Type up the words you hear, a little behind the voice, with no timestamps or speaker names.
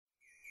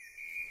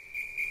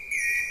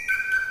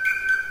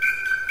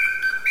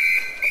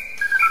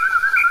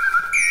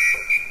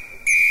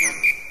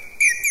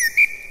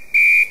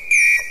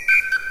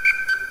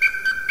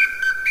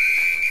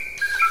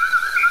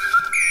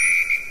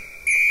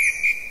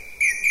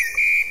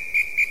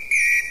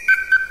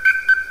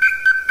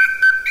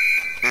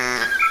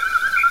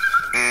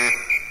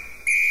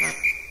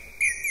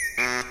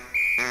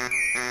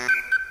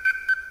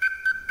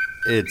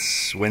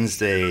It's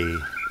Wednesday,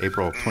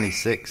 April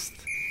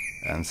 26th.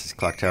 This is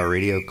Clock Tower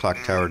Radio,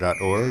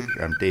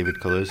 clocktower.org. I'm David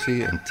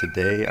Colosi, and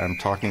today I'm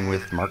talking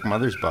with Mark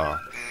Mothersbaugh,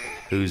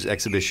 whose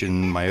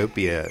exhibition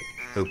Myopia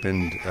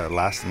opened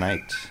last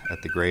night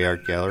at the Gray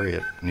Art Gallery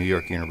at New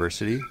York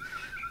University.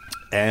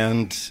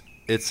 And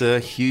it's a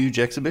huge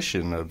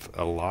exhibition of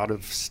a lot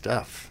of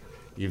stuff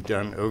you've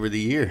done over the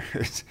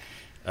years.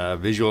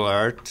 Visual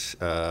art,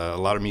 a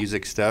lot of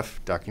music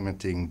stuff,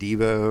 documenting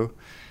Devo,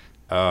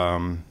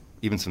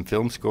 even some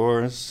film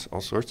scores,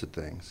 all sorts of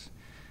things.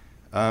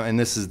 And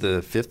this is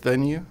the fifth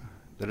venue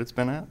that it's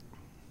been at?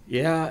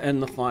 Yeah,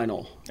 and the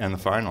final. And the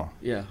final?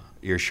 Yeah.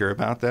 You're sure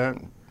about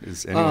that?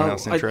 Is anyone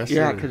else interested?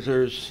 Yeah,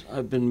 because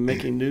I've been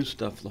making new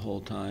stuff the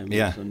whole time.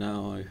 Yeah. So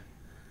now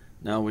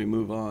we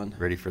move on.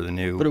 Ready for the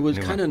new. But it was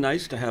kind of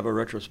nice to have a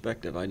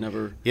retrospective. I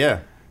never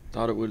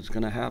thought it was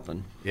going to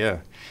happen. Yeah.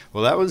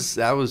 Well, that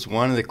was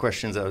one of the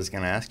questions I was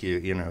going to ask you.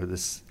 You know,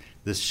 this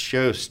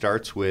show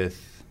starts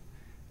with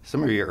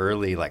some of your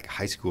early, like,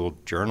 high school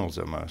journals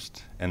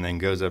almost, and then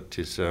goes up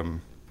to some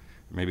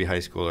maybe high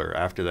school or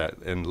after that,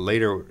 and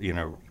later, you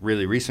know,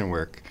 really recent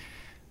work.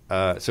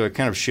 So it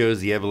kind of shows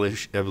the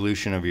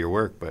evolution of your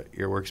work, but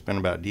your work's been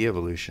about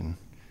de-evolution.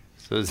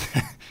 So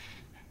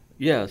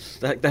yes,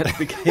 that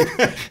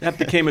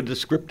became a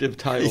descriptive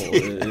title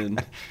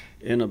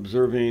in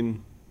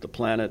observing the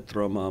planet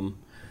from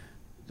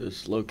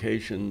this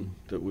location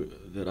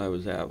that I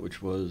was at,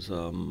 which was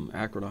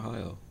Akron,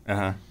 Ohio.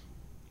 Yeah.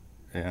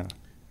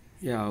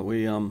 Yeah,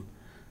 we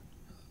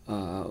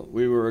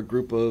were a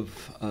group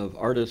of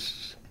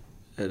artists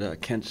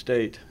at Kent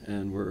State,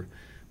 and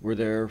we're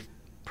there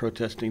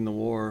protesting the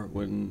war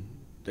when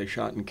they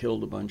shot and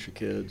killed a bunch of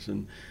kids,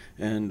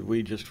 and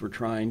we just were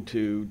trying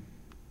to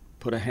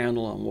put a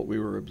handle on what we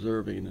were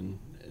observing,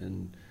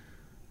 and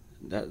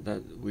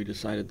that we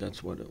decided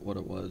that's what it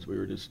was. We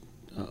were just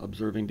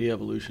observing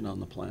de-evolution on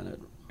the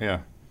planet.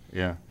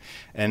 Yeah,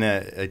 and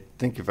I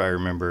think if I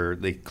remember,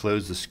 they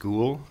closed the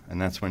school, and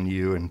that's when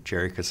you and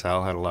Jerry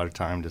Casale had a lot of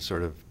time to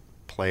sort of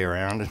play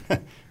around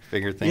and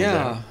figure things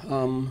out.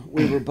 Yeah,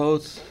 we were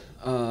both,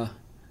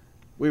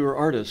 we were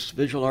artists,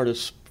 visual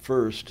artists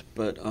first,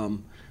 but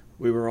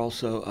we were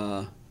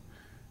also,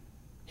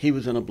 he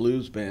was in a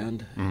blues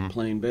band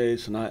playing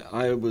bass, and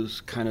I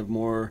was kind of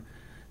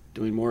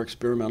doing more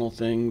experimental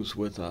things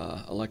with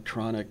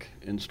electronic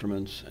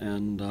instruments,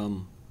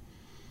 and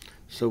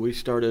so we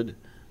started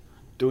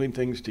doing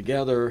things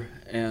together,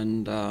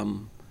 and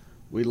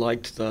we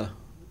liked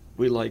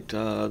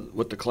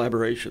what the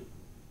collaboration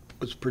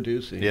was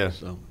producing. Yeah.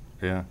 So.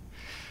 Yeah,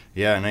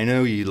 and I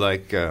know you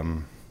like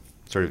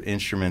sort of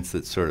instruments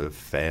that sort of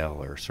fail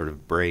or sort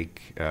of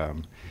break,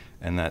 and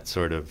that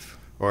sort of.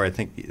 Or I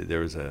think there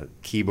was a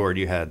keyboard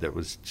you had that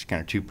was just kind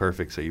of too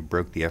perfect, so you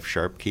broke the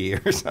F-sharp key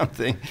or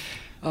something.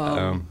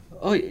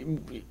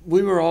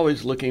 We were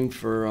always looking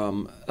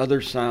for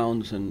other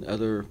sounds and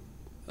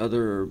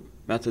other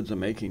methods of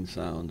making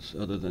sounds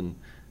other than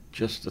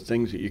just the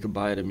things that you could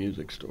buy at a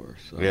music store.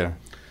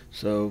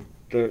 So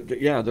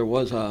there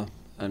was an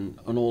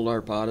old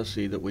ARP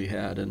Odyssey that we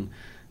had,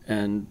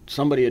 and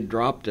somebody had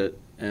dropped it,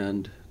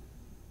 and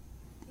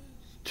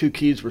two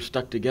keys were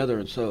stuck together,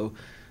 and so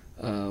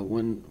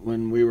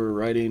when we were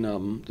writing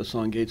the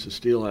song Gates of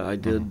Steel, I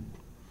did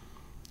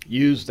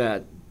use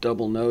that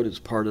double note as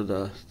part of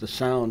the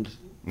sound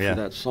for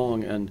that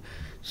song, and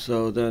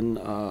so then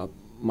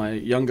my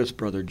youngest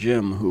brother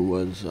Jim, who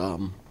was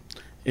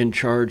in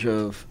charge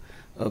of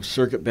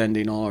circuit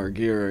bending all our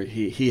gear,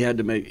 he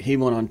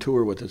went on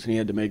tour with us, and he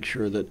had to make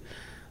sure that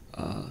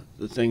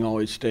the thing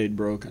always stayed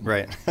broken.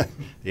 Right.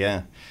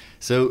 Yeah.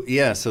 So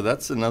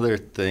that's another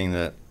thing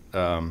that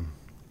I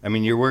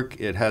mean, your work,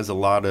 it has a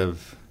lot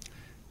of,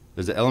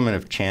 there's an element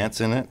of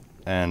chance in it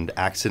and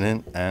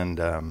accident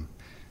and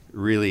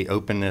really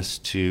openness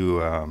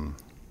to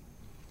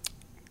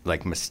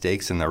like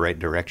mistakes in the right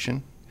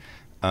direction.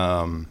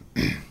 But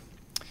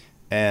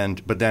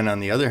then on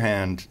the other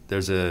hand,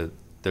 there's a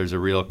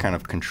real kind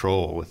of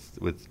control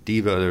with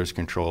Devo. There's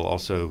control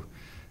also.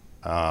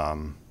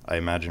 I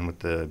imagine with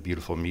the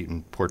beautiful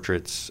mutant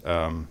portraits,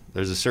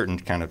 there's a certain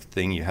kind of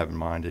thing you have in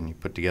mind and you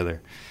put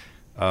together.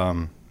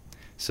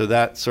 So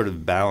that sort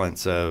of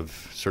balance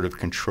of sort of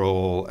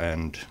control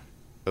and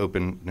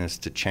openness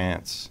to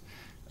chance,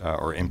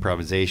 or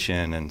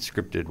improvisation and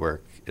scripted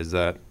work,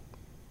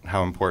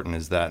 how important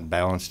is that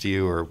balance to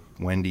you, or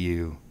when do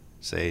you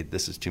say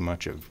this is too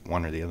much of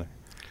one or the other?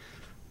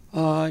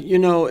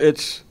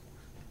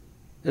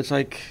 It's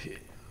like,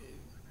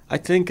 I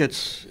think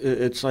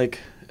it's like,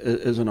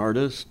 as an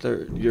artist,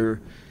 you're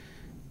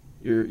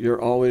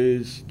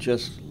always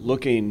just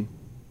looking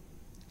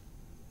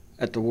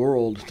at the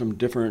world from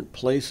different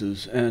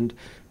places, and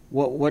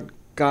what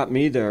got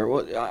me there.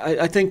 Well,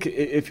 I think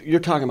if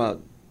you're talking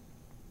about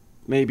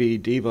maybe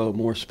Devo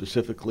more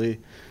specifically,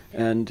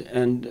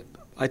 and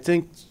I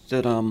think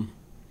that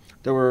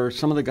there were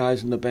some of the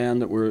guys in the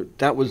band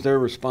that was their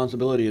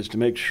responsibility, is to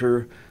make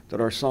sure that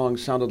our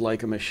songs sounded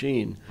like a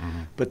machine.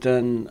 Mm-hmm. But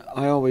then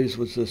I always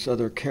was this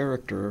other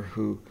character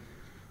who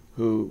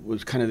who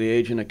was kind of the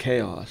agent of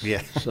chaos.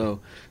 Yeah. So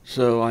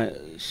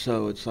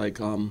it's like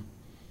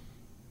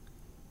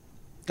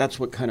that's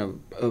what kind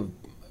of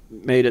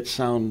made it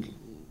sound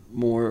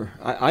more.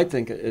 I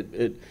think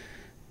it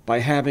by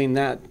having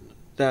that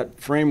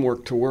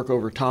framework to work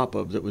over top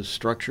of that was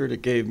structured,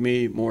 it gave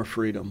me more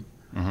freedom.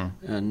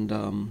 Mm-hmm.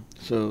 And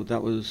so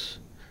that was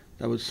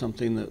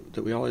something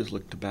that we always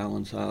looked to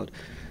balance out.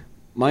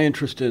 My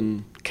interest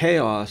in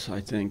chaos,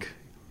 I think,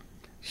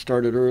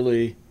 started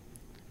early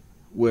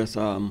with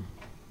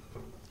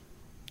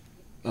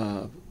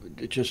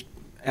just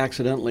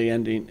accidentally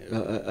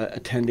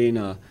attending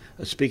a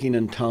speaking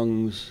in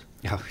tongues.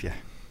 Oh yeah.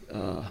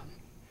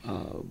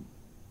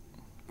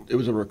 It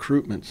was a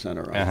recruitment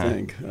center, I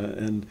think,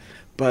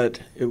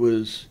 but it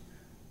was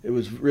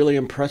really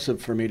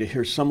impressive for me to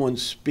hear someone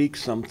speak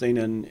something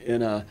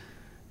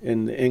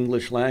in the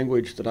English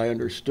language that I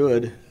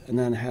understood, and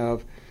then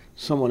have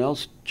someone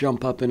else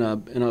jump up in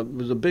it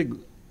was a big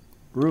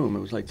room. It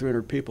was like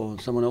 300 people, and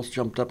someone else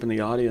jumped up in the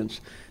audience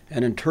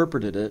and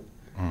interpreted it,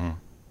 and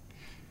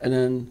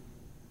then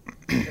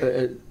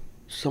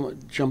someone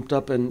jumped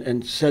up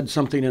and said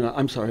something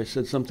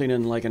said something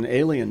in like an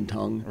alien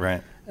tongue.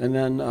 Right. And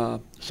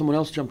then someone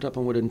else jumped up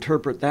and would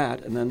interpret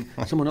that, and then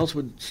someone else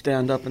would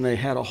stand up and they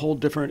had a whole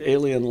different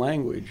alien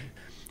language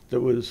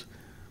and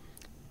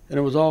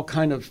it was all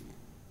kind of,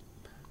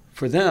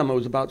 for them, it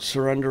was about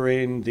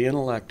surrendering the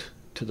intellect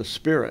to the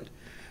spirit.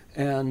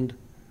 And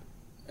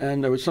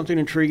there was something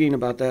intriguing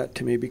about that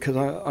to me, because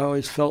I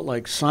always felt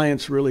like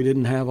science really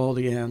didn't have all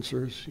the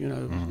answers, you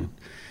know. Mm-hmm.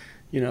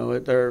 You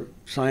know,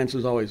 science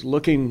is always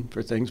looking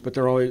for things, but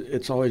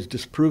it's always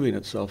disproving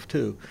itself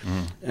too.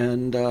 Mm.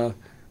 And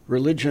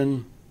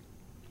religion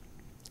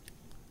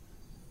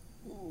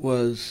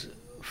was,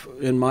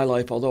 in my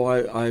life, although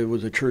I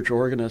was a church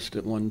organist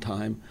at one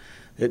time,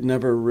 it was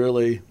never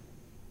really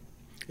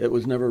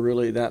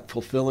that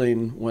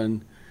fulfilling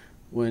when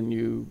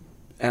you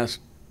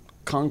asked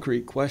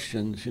concrete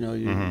questions. You know,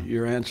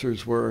 your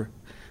answers were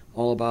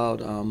all about,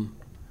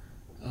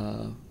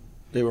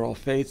 they were all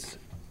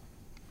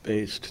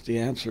faith-based, the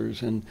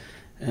answers, and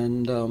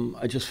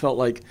I just felt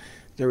like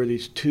there were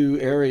these two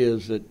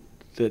areas that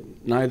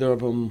neither of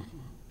them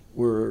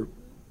were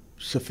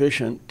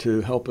sufficient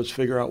to help us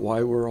figure out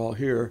why we're all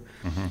here.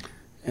 Mm-hmm.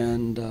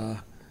 And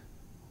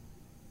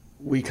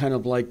we kind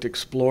of liked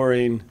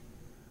exploring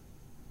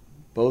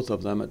both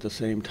of them at the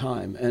same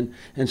time.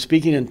 And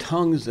speaking in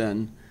tongues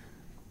then,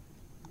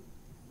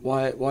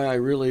 why I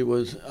really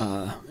was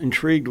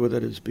intrigued with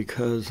it is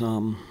because,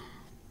 you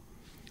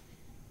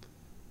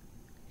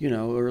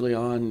know, early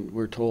on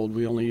we're told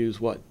we only use,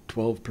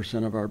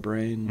 12% of our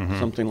brain,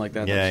 something like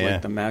that. That's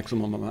like the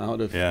maximum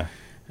amount of,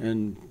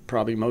 and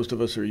probably most of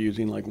us are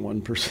using like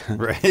 1%.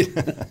 Right.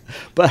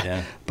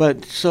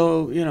 But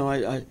so, you know,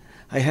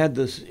 I had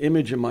this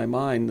image in my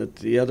mind that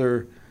the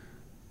other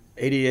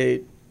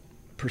 88%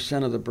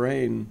 of the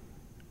brain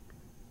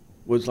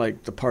was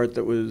like the part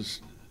that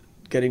was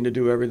getting to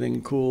do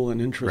everything cool and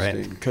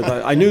interesting. Because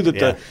I knew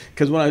that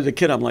because when I was a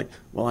kid, I'm like,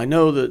 well, I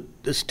know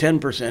that this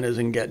 10%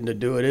 isn't getting to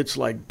do it. It's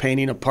like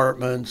painting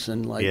apartments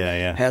and like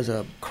has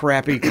a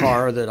crappy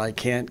car that I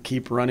can't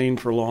keep running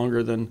for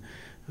longer than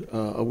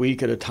a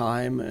week at a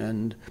time,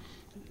 and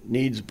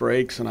needs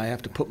brakes, and I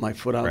have to put my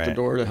foot out the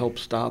door to help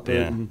stop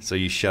it. And so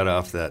you shut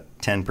off that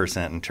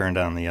 10% and turned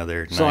on the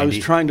other 90%. So I was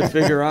trying to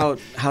figure out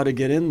how to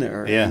get in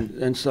there.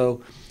 And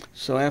so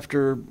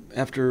after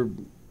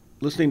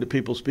listening to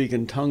people speak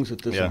in tongues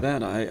at this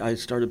event, I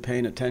started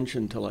paying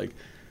attention to, like,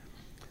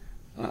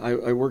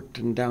 I worked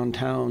in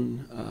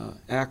downtown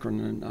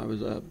Akron, and I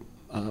was a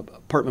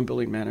apartment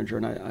building manager,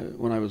 and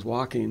when I was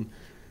walking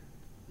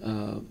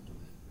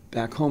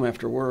back home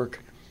after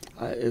work,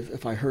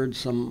 if I heard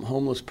some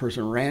homeless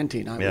person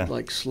ranting, I would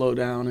like slow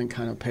down and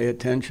kind of pay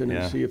attention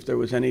and see if there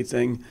was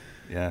anything.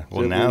 Yeah.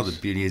 Well, now the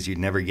beauty is you'd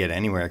never get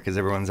anywhere because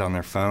everyone's on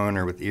their phone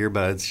or with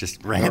earbuds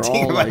just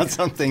ranting about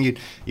something.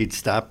 You'd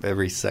stop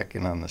every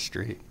second on the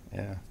street.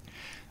 Yeah.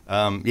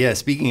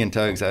 Speaking in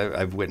tongues,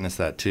 I've witnessed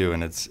that too,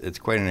 and it's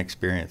quite an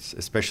experience,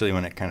 especially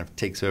when it kind of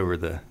takes over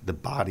the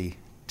body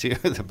too,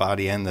 the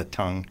body and the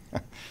tongue.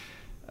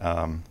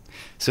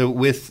 So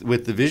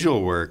with the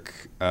visual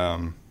work,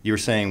 you were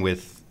saying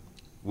with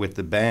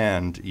the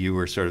band, you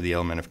were sort of the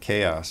element of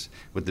chaos.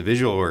 With the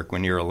visual work,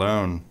 when you're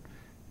alone,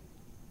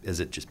 is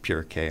it just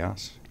pure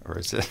chaos, or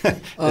is it?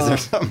 Is there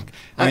some?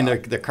 I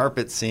mean, the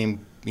carpets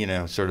seem,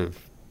 sort of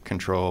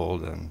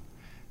controlled and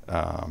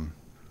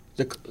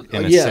in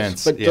a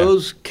sense. But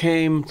those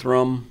came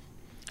from.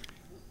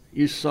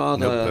 You saw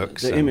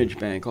the image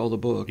bank, all the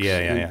books.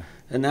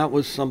 And that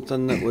was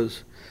something that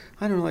was,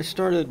 I don't know.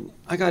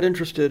 I got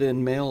interested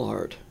in mail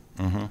art.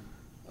 Mm-hmm.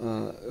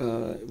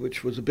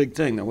 Which was a big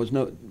thing. There was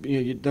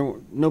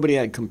nobody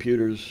had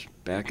computers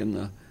back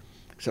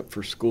except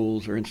for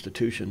schools or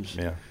institutions.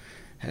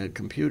 Had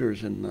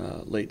computers in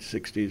the late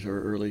 60s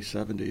or early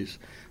 70s,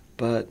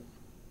 but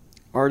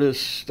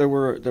artists, there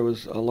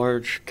was a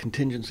large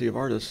contingency of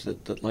artists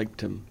that liked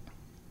to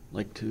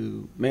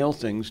mail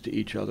things to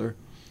each other,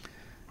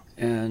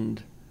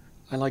 and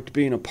I liked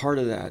being a part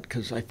of that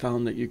because I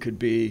found that you could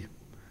be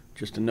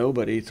just a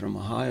nobody from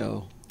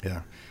Ohio.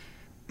 Yeah.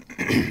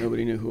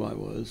 Nobody knew who I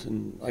was,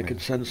 and I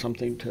could send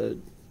something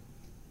to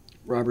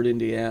Robert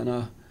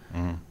Indiana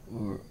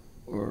or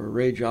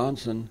Ray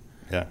Johnson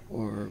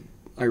or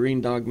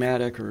Irene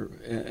Dogmatic,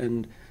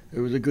 and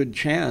there was a good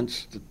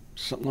chance that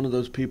one of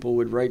those people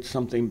would write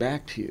something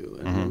back to you,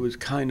 and it was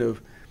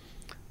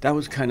that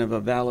was kind of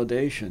a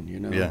validation, you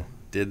know. Yeah.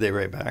 Did they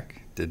write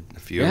back? Did a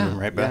few of them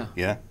write back?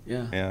 Yeah.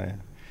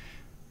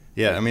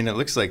 I mean, it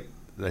looks like,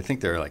 I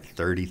think there are like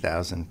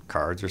 30,000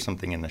 cards or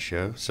something in the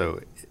show.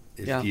 So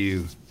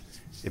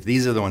if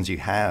these are the ones you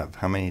have,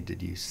 how many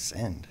did you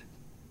send?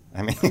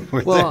 I mean,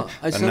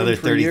 I sent another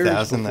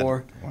 30,000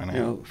 before,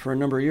 for a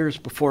number of years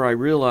before I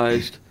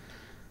realized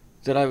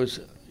that I was,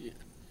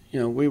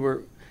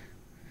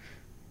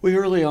 we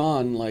early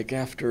on, like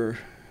after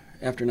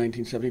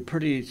 1970,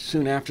 pretty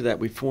soon after that,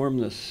 we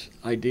formed this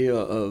idea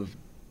of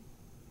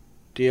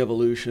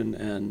de-evolution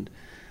and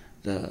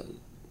the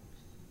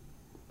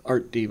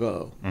Art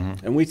Devo.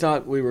 And we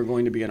thought we were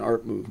going to be an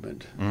art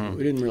movement.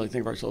 We didn't really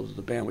think of ourselves as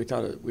a band. We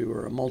thought we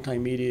were a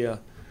multimedia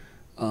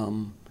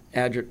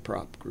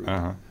agitprop group.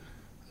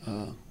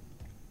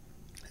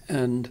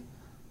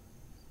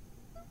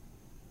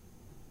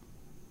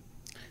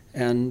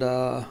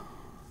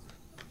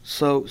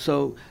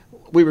 So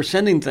we were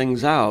sending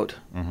things out,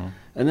 and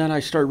then I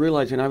started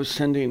realizing I was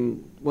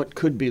sending what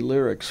could be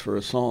lyrics for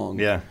a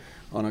song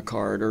on a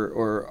card,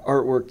 or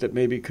artwork that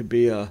maybe could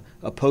be a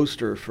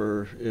poster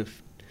for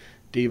if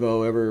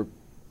Devo ever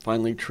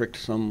finally tricked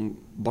some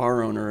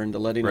bar owner into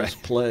letting us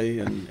play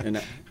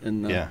in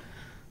the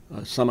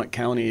Summit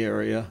County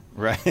area.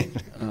 Right.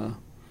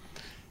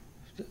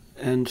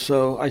 And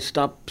so I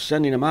stopped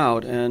sending them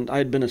out, and I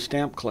had been a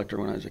stamp collector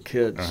when I was a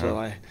kid, so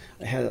I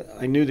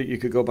knew that you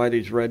could go buy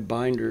these red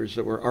binders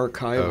that were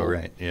archival. Oh,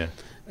 right, yeah.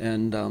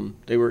 And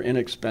they were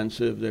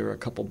inexpensive. They were a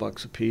couple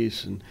bucks a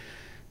piece, and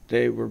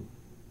they would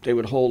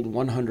hold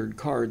 100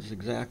 cards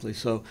exactly.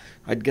 So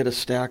I'd get a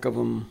stack of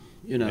them,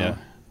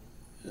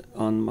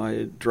 on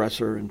my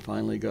dresser, and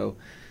finally go,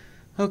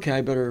 okay,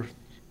 I better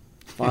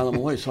file them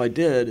away. So I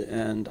did,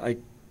 and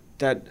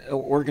that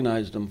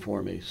organized them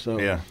for me.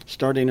 So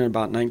starting in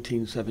about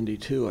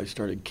 1972, I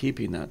started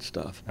keeping that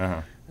stuff.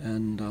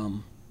 And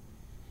now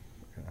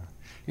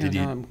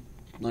I'm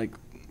like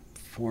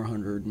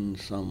 400 and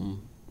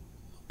some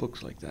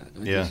books like that.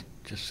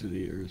 Just through the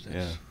years.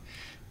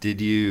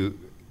 Did you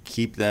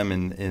keep them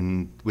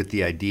in with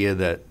the idea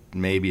that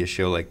maybe a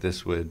show like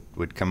this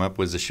would come up?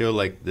 Was a show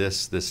like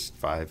this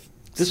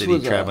 5-city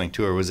traveling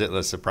tour, was it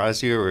a surprise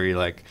to you, or were you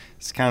like,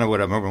 it's kind of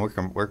what I've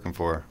been working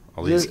for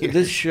all these years?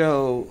 This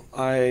show,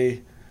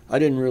 I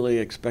didn't really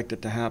expect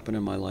it to happen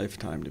in my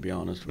lifetime, to be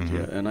honest with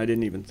you, and I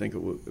didn't even think it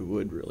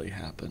would really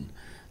happen.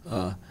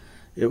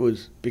 It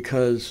was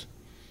because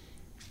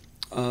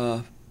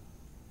I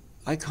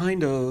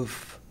kind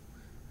of,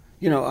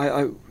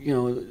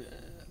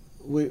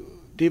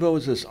 Devo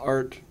was this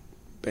art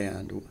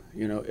band,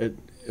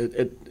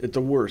 at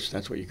the worst,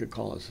 that's what you could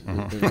call us,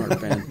 an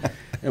art band.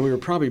 And we were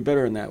probably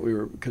better than that.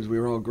 Because we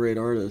were all great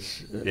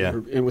artists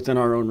within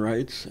our own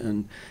rights,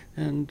 and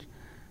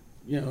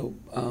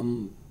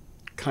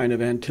kind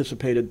of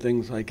anticipated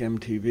things like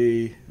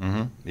MTV.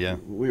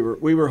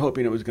 We were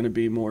hoping it was going to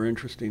be more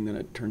interesting than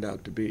it turned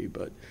out to be,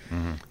 but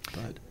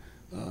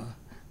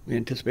we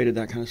anticipated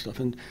that kind of stuff.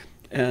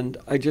 And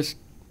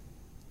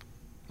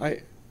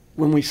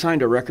when we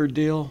signed a record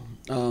deal,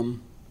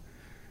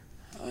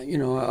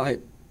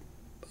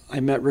 I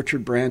met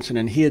Richard Branson,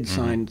 and he had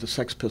signed the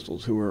Sex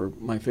Pistols, who were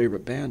my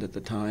favorite band at the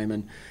time,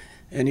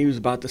 and he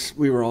was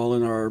we were all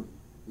in our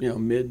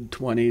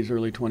mid-20s,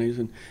 early 20s,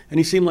 and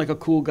he seemed like a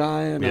cool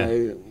guy,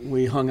 and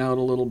we hung out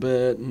a little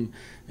bit,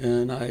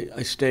 and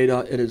I stayed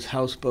at his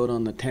houseboat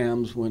on the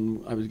Thames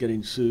when I was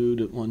getting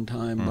sued at one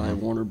time by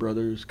Warner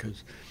Brothers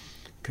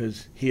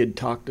because he had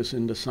talked us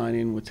into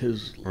signing with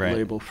his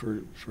label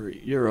for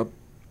Europe.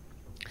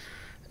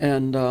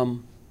 And why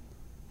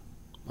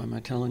am I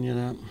telling you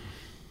that?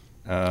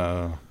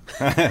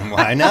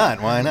 Why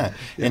not?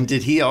 And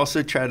did he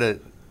also try to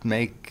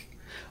make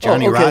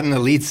Johnny Rotten the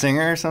lead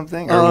singer or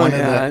something? Or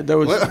that's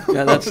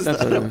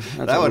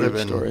that would have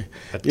been story.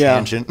 A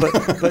tangent. but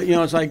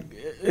it's like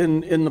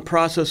in the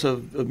process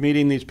of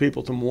meeting these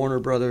people from Warner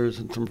Brothers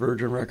and from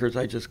Virgin Records,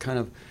 I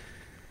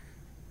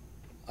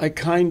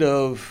kind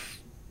of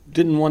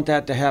didn't want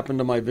that to happen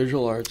to my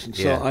visual arts, and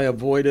so I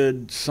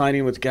avoided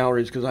signing with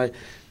galleries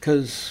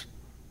because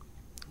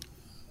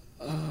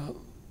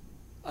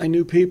I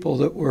knew people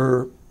that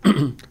were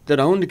that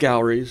owned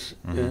galleries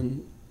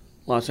in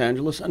Los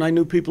Angeles, and I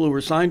knew people who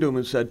were signed to him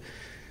and said,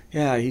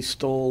 "Yeah, he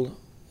stole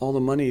all the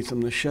money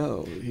from the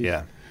show."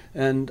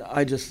 And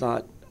I just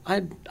thought,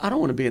 I don't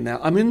want to be in that.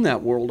 I'm in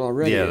that world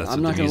already. Yeah, that's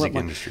I'm what not the going to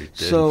music industry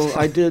did. So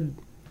I did.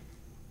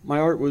 My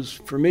art was,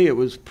 for me, it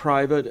was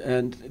private,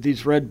 and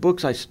these red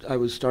books I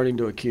was starting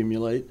to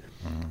accumulate.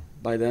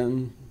 By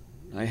then,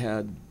 I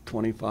had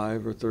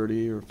 25 or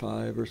 30 or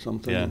 5 or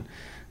something.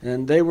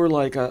 And they were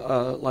like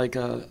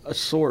a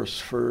source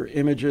for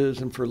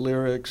images and for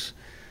lyrics.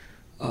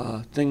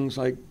 things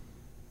like,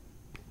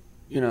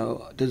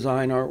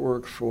 design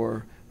artwork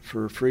for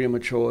freedom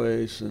of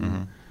choice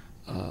and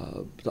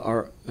the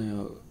art,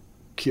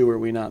 Q Are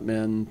We Not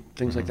Men,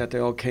 things like that. They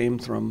all came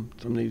from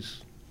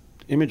these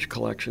image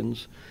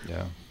collections.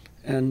 Yeah.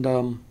 And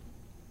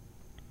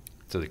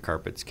so the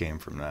carpets came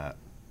from that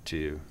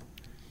too.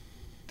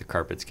 The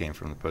carpets came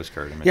from the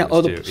postcard images.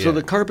 Yeah. So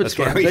the carpets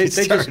came.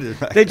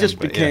 They just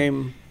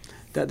became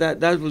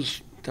that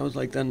was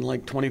like then,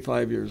 like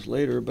 25 years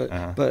later.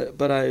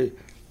 But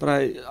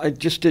I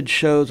just did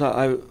shows.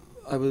 I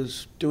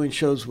was doing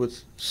shows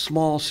with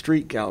small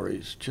street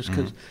galleries just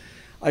because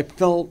I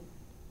felt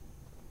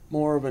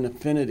more of an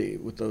affinity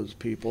with those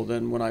people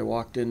than when I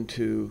walked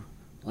into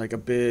like a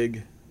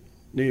big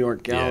New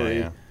York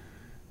gallery.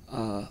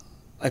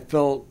 I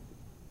felt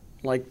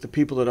like the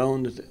people that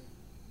owned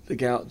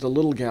the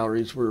little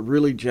galleries were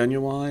really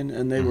genuine,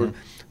 and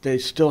they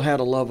still had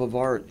a love of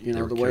art, the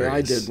way curious.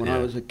 I did when I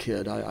was a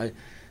kid. I'd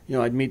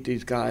meet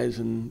these guys,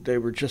 and they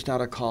were just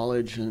out of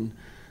college, and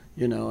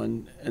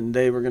and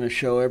they were going to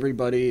show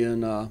everybody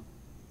in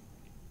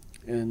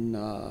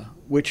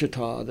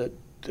Wichita that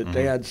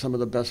they had some of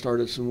the best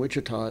artists in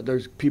Wichita.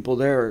 There's people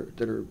there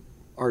that are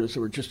artists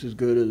that were just as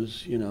good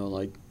as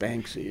like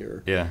Banksy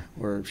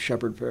or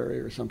Shepard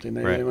Fairey or something.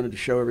 They wanted to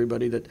show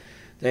everybody that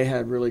they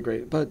had really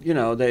great, but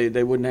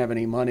they wouldn't have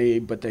any money,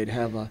 but they'd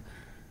have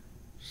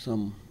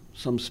some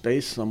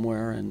space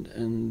somewhere,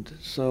 and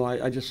so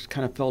I just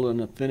kind of felt an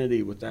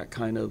affinity with that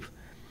kind of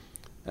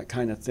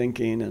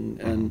thinking,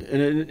 and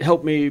it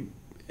helped me.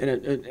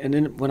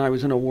 And when I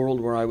was in a world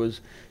where I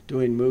was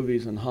doing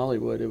movies in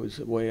Hollywood, it was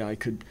a way I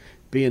could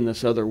be in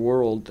this other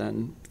world.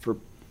 And for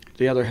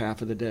the other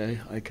half of the day,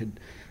 I could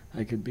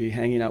be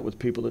hanging out with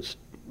people that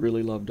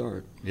really loved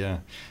art. Yeah.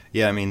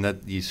 I mean,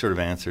 that you sort of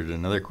answered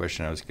another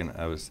question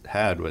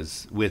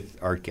was with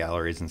art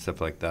galleries and stuff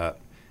like that.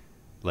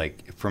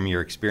 Like, from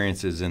your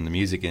experiences in the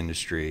music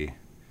industry,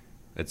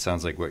 it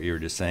sounds like what you were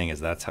just saying is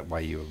that's why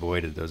you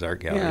avoided those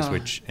art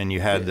galleries, and you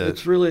had the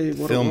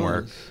film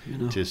work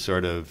to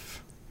sort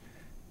of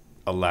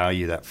allow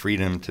you that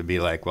freedom to be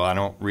like, well, I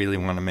don't really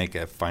want to make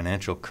a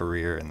financial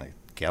career in the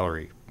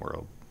gallery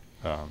world.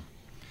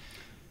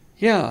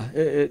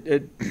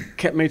 It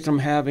kept me from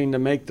having to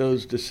make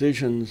those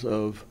decisions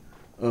of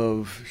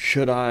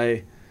should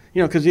I,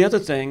 because the other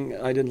thing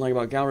I didn't like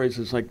about galleries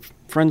is, like,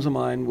 friends of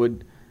mine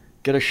would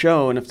get a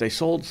show, and if they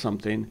sold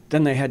something,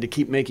 then they had to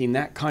keep making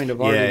that kind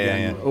of art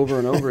again over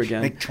and over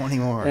again. Make 20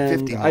 more, and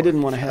 50 more. I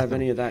didn't want to have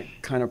any of that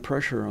kind of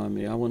pressure on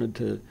me. I wanted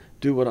to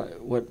do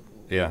what.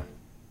 Yeah.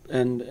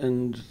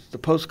 And the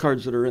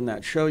postcards that are in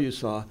that show you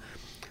saw,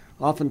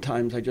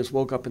 oftentimes I just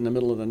woke up in the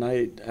middle of the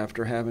night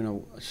after having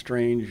a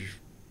strange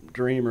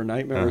dream or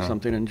nightmare or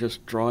something, and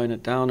just drawing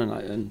it down.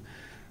 And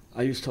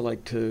I used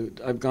to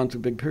I've gone through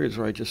big periods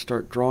where I just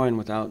start drawing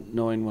without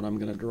knowing what I'm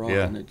going to draw,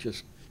 and it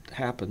just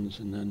happens,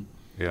 and then.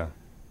 Yeah.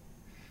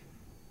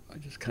 I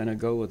just kind of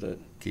go with it.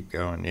 Keep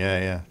going.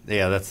 Yeah,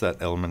 that's that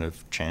element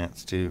of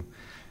chance, too.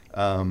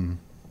 And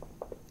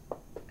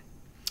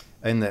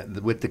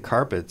with the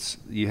carpets,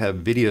 you have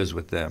videos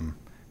with them.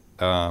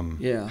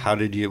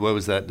 What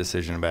was that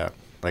decision about?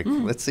 Like,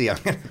 let's see.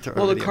 I'm going to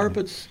throw the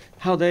carpets,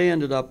 how they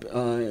ended up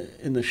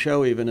in the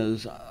show even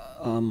is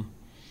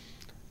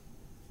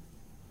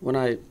when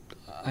I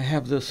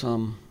have this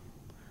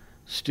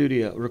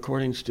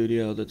recording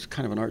studio that's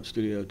kind of an art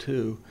studio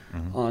too,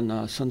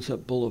 on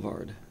Sunset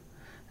Boulevard,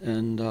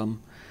 and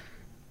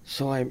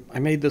so I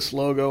made this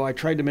logo. I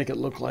tried to make it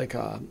look like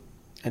an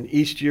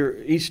East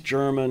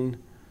German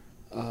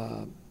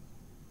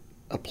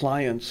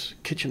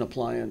kitchen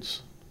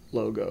appliance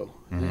logo,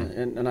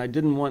 and I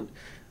didn't want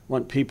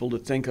people to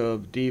think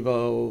of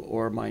Devo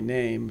or my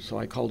name, so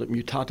I called it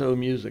Mutato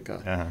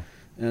Musica,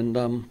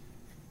 and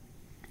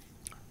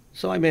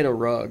so I made a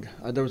rug.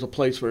 There was a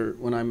place where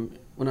when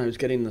I was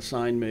getting the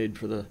sign made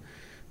for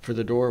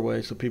the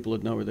doorway, so people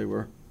would know where they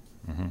were.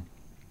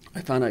 I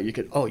found out you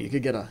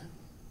could get a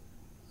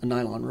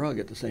nylon rug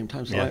at the same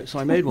time. So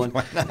I made one,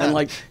 and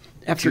like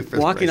after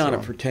walking on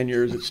it for 10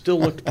 years, it still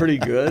looked pretty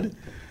good.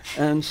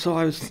 And so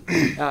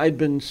I'd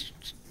been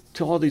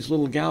to all these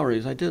little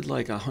galleries. I did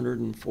like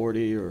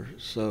 140 or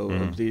so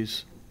of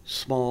these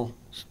small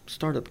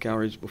startup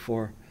galleries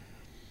before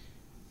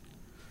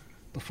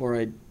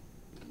I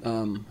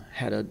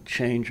had a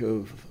change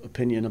of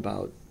opinion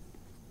about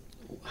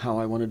how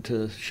I wanted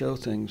to show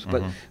things,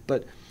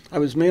 but I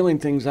was mailing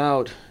things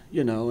out,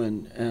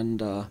 and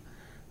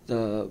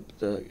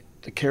the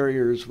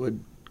carriers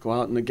would go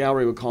out, and the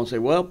gallery would call and say,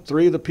 well,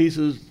 3 of the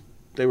pieces,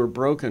 they were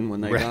broken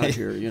when they got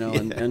here,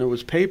 and it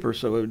was paper,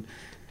 so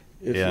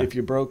if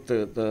you broke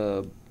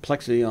the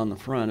plexi on the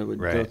front, it would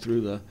go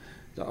through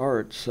the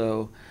art.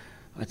 So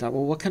I thought,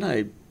 well,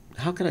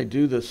 how can I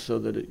do this so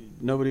that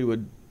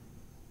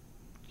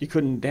you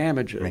couldn't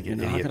damage it. Make it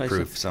how could I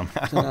proof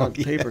somehow. send out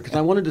paper? Because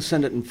I wanted to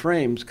send it in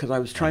frames, because I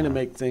was trying to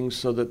make things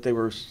so that they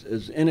were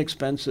as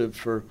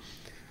inexpensive I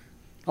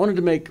wanted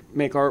to make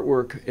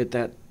artwork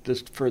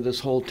for this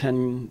whole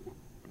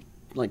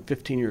like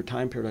 15-year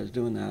time period I was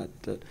doing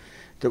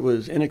that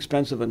was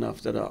inexpensive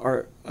enough that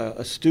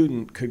a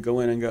student could go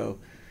in and go,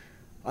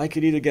 I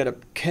could either get a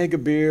keg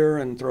of beer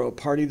and throw a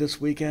party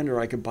this weekend, or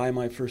I could buy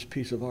my first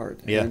piece of art.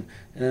 Yeah.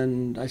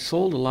 And I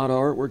sold a lot of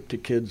artwork to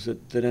kids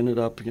that ended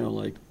up,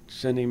 like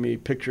sending me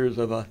pictures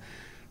of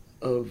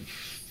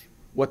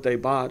what they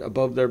bought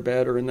above their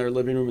bed or in their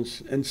living room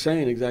and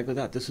saying exactly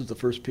that. This is the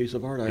first piece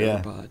of art I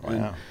ever bought. Wow,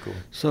 and cool.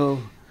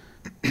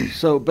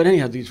 So, but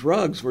anyhow, these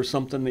rugs were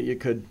something that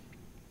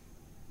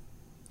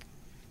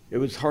it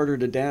was harder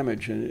to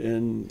damage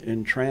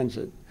in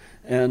transit.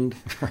 And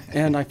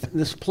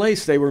this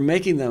place, they were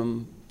making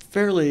them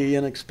fairly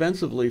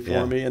inexpensively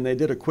for me, and they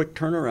did a quick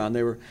turnaround.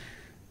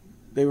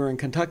 They were in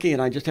Kentucky,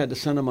 and I just had to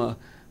send them a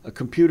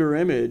computer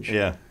image.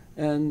 Yeah.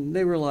 And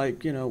they were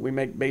like, we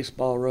make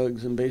baseball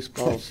rugs in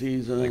baseball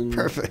season. Like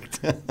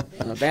perfect.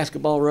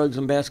 Basketball rugs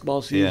in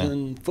basketball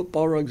season.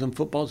 Football rugs in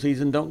football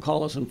season. Don't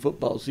call us in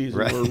football season.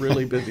 Right. We're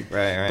really busy.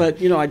 Right.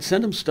 But, I'd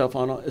send them stuff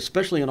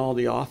especially in all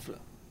the off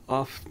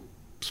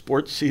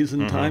sports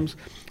season times.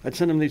 I'd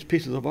send them these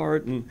pieces of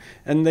art,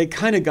 and they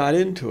kind of got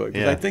into it.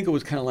 Because I think it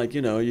was kind of like,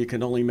 you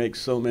can only make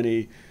so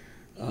many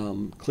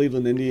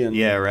Cleveland Indian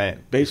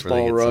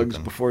baseball rugs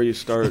before you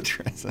start,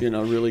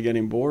 really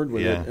getting bored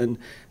with it. And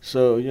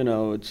so,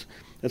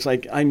 it's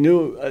like I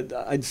knew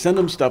I'd send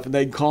them stuff, and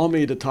they'd call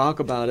me to talk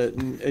about it,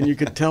 and you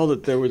could tell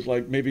that there was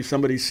like maybe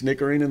somebody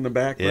snickering in the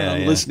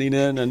background, listening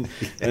in, and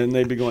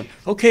they'd be going,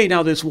 okay,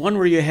 now this one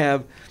where you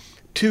have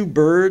two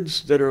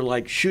birds that are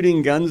like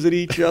shooting guns at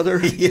each other,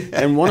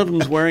 and one of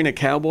them's wearing a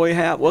cowboy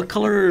hat. What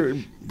color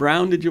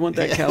brown did you want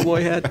that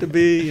cowboy hat to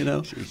be?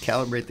 Should we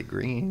calibrate the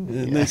green?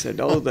 And they said,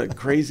 "Oh, the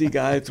crazy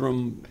guy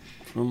from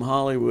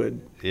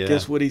Hollywood.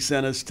 Guess what he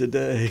sent us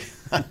today."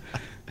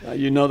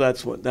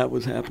 That's what that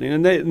was happening,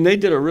 and they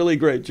did a really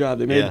great job.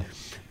 They made.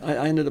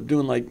 I ended up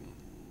doing like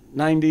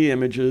 90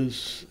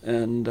 images,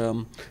 and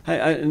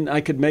I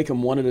could make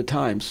them one at a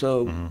time.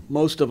 So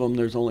most of them,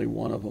 there's only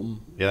one of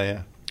them.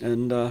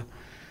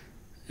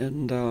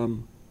 And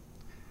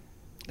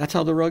that's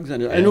how the rugs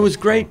ended. And it was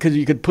great because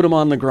you could put them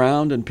on the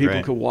ground and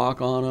people could walk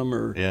on them.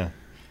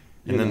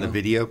 And then the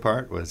video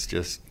part was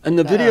just... And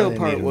the video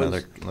part was...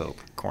 another little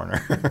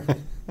corner.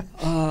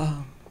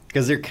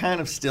 Because they're kind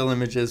of still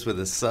images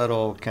with a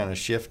subtle kind of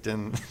shift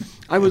in...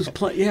 I was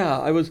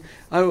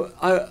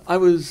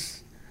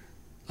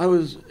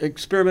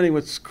experimenting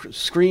with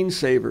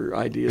screensaver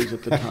ideas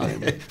at the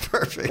time.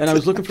 Perfect. And I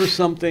was looking for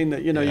something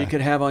that, you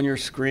could have on your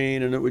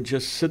screen, and it would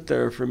just sit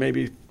there for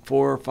maybe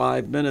 4 or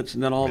 5 minutes,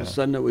 and then all of a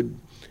sudden it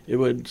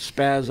would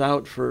spaz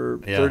out for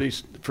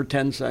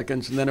 10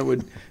 seconds, and then it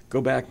would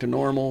go back to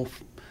normal,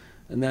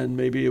 and then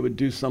maybe it would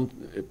do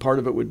part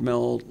of it would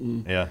melt,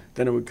 and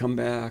then it would come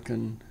back,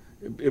 and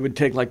it would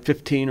take like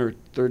 15 or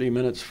 30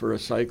 minutes for a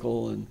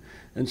cycle,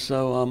 and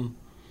so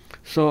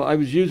I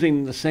was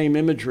using the same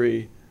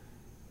imagery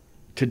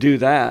to do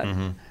that,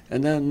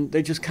 and then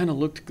they just kind of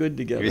looked good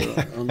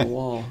together on the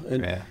wall.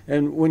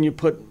 And when you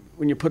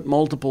put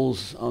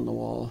multiples on the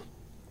wall,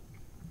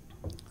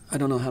 I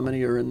don't know how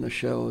many are in the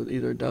show,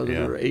 either a dozen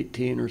or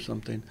 18 or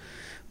something,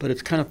 but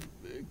it's kind of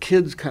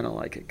kids kind of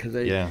like it because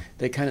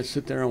they kind of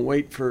sit there and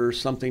wait for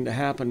something to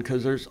happen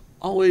because there's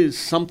always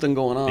something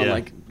going on,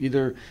 like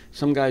either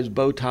some guy's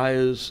bow tie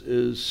is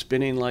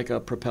spinning like a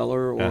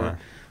propeller,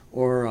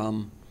 or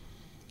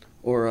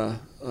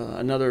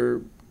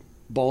another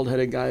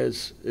bald-headed guy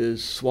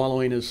is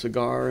swallowing his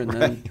cigar, and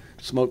then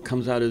smoke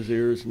comes out his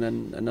ears, and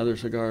then another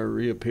cigar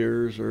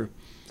reappears, or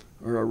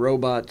a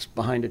robot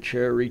behind a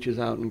chair reaches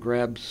out and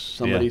grabs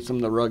somebody from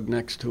the rug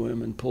next to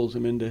him and pulls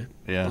him into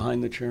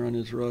behind the chair on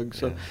his rug.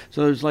 So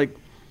there's like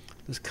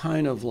this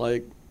kind of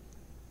like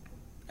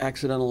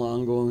accidental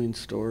ongoing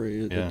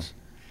story.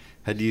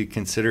 Had you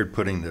considered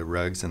putting the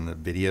rugs and the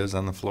videos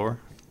on the floor?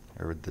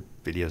 Or would the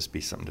videos be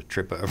something to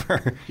trip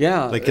over?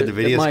 Yeah, like could the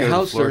videos at my go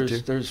house, to the floor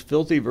there's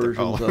filthy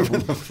versions of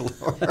them. The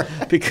floor.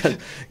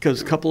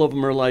 because a couple of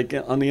them are like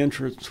on the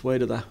entranceway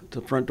to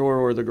the front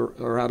door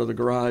or out of the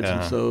garage,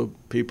 and so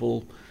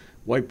people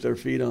wipe their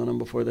feet on them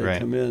before they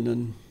come in.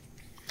 And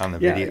on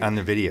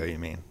the video, you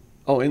mean?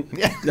 Oh, on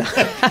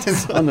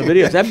the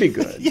videos, that'd be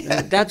good.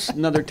 That's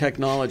another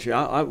technology.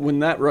 When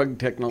that rug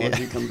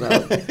technology comes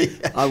out,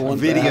 I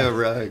want video that.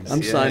 Rugs.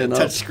 I'm signing up.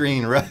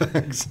 Touchscreen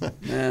rugs.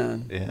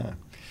 Man. Yeah.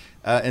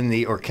 And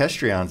the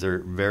orchestrions are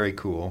very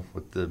cool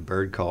with the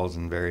bird calls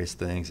and various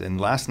things. And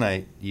last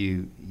night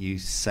you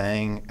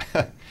sang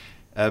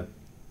a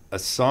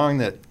song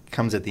that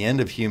comes at the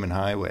end of Human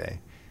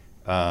Highway,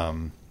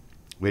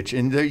 which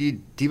in there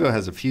Devo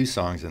has a few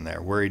songs in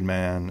there, Worried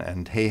Man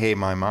and Hey Hey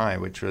My,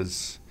 which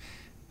was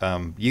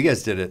you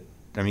guys did it.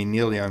 I mean,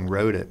 Neil Young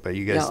wrote it, but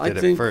you guys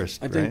did it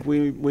first, I think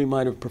we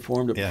might have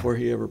performed it before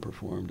he ever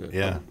performed it.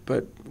 Yeah.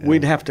 But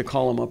we'd have to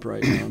call him up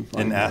right now and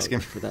find and ask him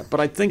for that. But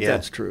I think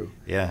that's true.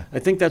 Yeah. I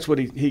think that's what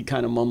he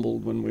kind of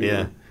mumbled when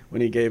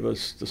when he gave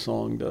us the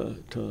song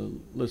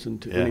to listen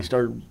to, when he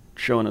started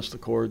showing us the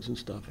chords and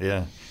stuff.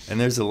 Yeah. And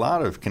there's a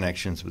lot of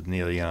connections with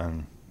Neil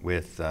Young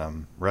with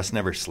Rust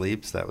Never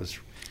Sleeps. That was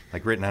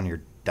like written on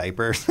your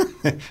diapers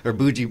or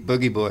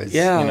boogie boys.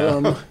 Yeah,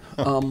 you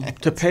know?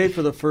 To pay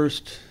for the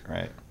first.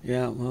 Right.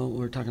 Yeah, well,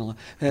 we're talking a lot.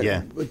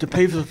 Yeah. To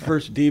pay for the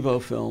first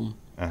Devo film,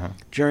 Uh-huh.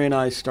 Jerry and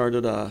I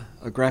started a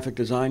graphic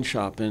design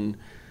shop in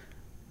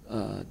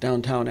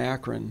downtown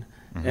Akron,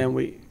 and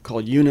we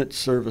called Unit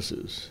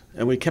Services,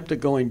 and we kept it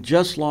going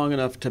just long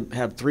enough to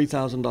have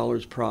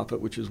 $3,000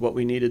 profit, which is what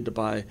we needed to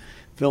buy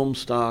film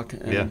stock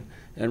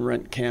and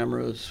rent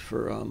cameras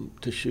for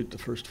to shoot the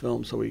first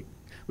film. So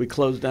we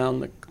closed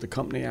down the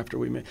company after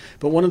we made.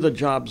 But one of the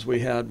jobs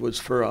we had was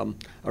for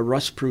a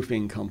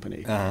rust-proofing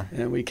company,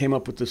 and we came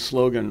up with this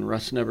slogan,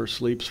 "Rust never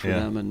sleeps" for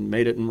them, and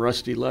made it in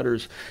rusty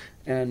letters.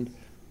 And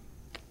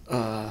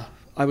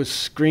I was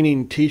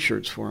screening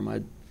T-shirts for them.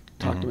 I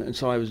talked to them, and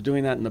so I was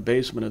doing that in the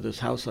basement of this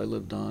house I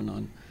lived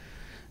on,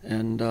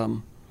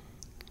 and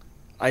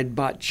I'd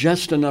bought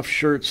just enough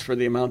shirts for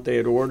the amount they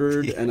had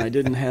ordered, and I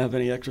didn't have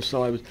any extra,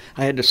 so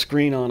I had to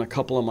screen on a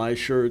couple of my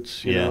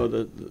shirts, you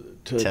know,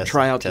 to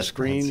try out the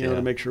screen, you know,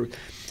 to make sure.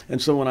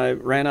 And so when I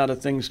ran out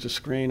of things to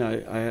screen,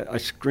 I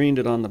screened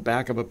it on the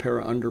back of a pair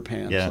of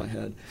underpants I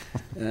had.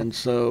 And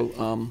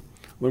so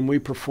when we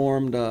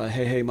performed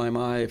Hey Hey My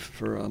My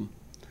for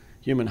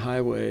Human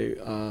Highway,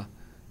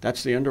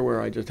 that's the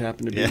underwear I just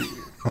happened to be.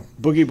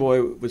 Boogie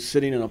Boy was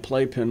sitting in a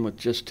playpen with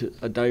just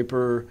a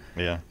diaper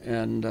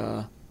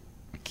and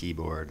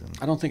keyboard.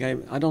 I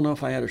don't know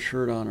if I had a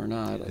shirt on or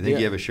not. I think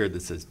you have a shirt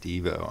that says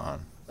Devo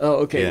on.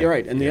 Oh, okay, you're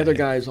right. And the other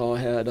guys all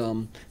had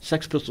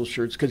Sex Pistols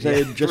shirts because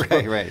they had just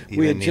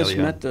we had just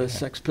met the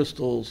Sex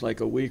Pistols like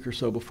a week or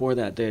so before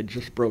that. They had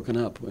just broken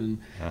up, and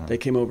they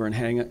came over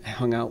and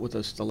hung out with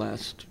us the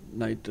last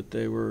night that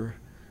they were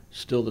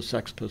still the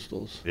Sex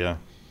Pistols. Yeah.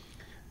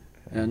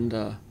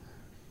 And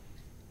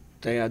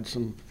they had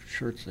some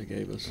shirts they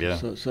gave us. Yeah.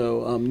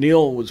 So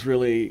Neil was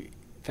really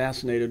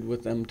fascinated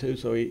with them too.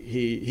 So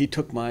he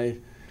took my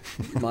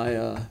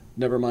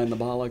Never Mind the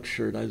Bollocks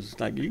shirt. I was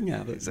like, you can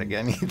have it. He's like,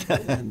 I need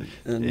that.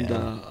 And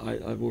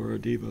I wore a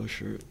Devo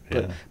shirt.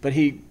 But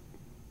I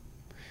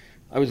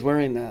was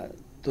wearing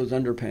those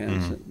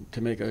underpants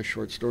to make a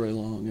short story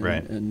long.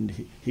 And,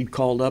 and he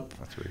called up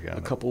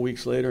a couple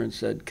weeks later and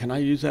said, can I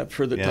use that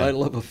for the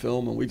title of a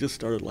film? And we just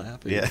started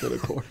laughing. He said,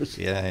 of course.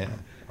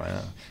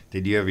 Wow.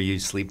 Did you ever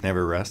use Sleep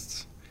Never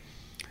Rests?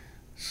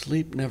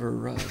 Sleep Never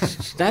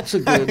Rests. That's a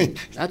good,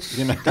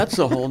 that's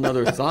a whole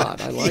nother thought.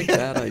 I like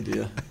that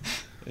idea.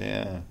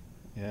 Yeah.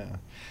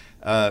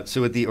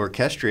 So with the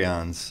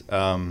orchestrions,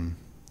 there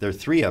are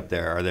 3 up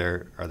there.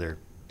 Are there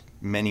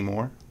many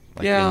more?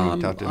 Like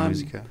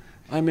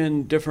I'm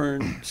in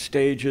different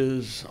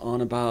stages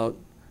on about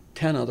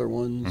 10 other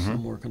ones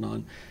I'm working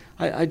on.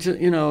 I just,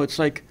 it's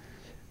like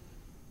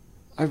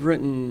I've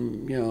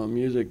written,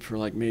 music for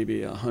like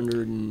maybe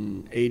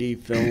 180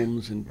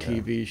 films and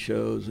TV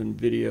shows and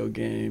video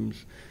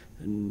games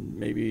and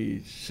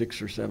maybe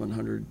 600 or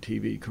 700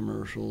 TV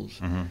commercials,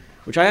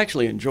 which I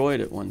actually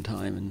enjoyed at one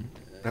time.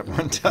 At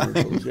one time?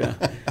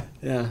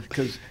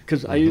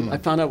 Because I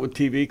found out with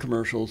TV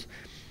commercials,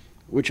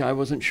 which I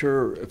wasn't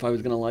sure if I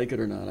was going to like it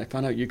or not. I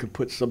found out you could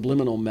put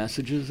subliminal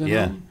messages in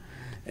them,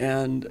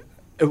 and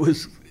it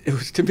was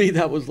to me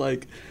that was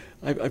like.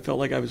 I felt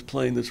like I was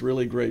playing this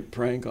really great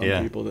prank on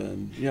people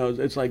then.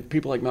 It's like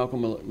people like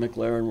Malcolm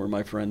McLaren were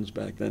my friends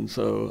back then,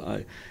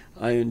 so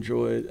I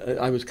enjoyed.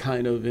 I was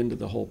kind of into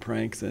the whole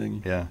prank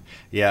thing.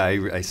 Yeah.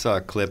 I saw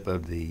a clip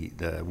of the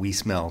We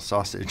Smell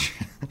Sausage,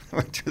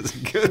 which was a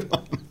good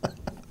one.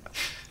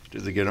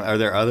 Are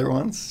there other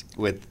ones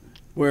with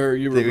where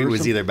you reverse? It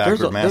was either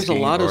backward masking. There's a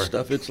lot of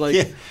stuff. It's like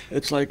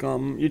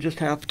you just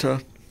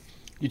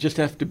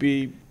have to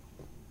be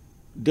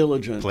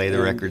diligent, play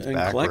the records and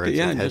backwards, collect it,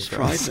 and just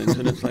try things.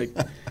 And it's like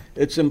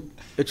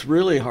it's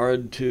really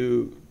hard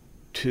to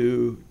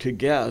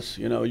guess.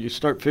 You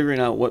start figuring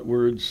out what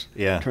words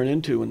turn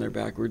into when they're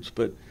backwards.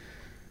 But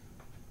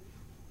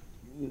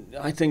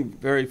I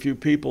think very few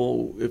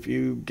people, if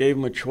you gave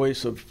them a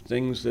choice of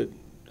things that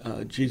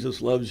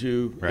Jesus Loves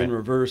You in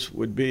reverse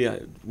would be,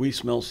 We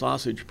Smell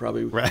Sausage,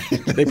 probably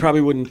they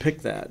probably wouldn't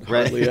pick that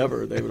hardly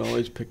ever. They would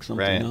always pick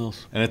something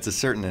else. And it's a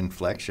certain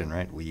inflection,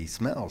 right? We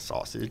smell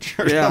sausage.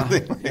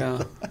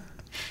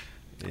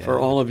 For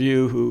all of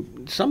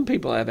you some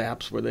people have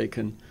apps where they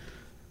can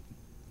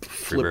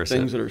flip reverse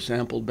things that are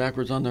sampled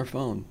backwards on their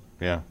phone.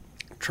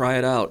 Try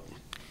it out,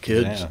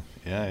 kids.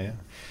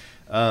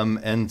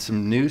 And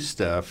some new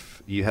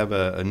stuff. You have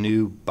a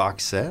new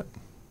box set,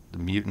 the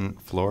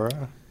Mutant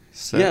Flora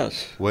set.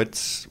 Yes. What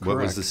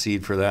was the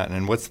seed for that,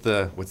 and what's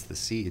the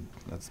seed?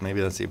 That's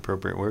the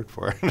appropriate word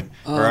for it.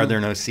 Or are there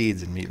no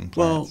seeds in mutant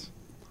plants?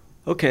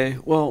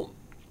 Well,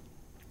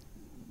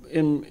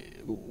 in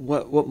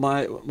what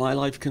my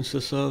life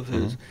consists of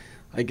is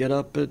I get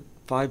up at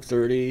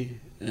 5:30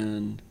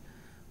 and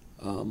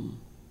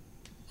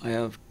I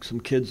have some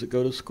kids that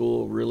go to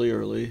school really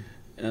early,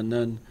 and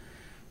then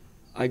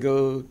I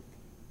go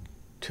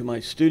to my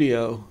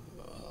studio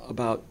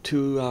about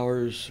 2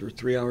 hours or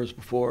 3 hours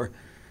before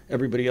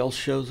everybody else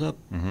shows up,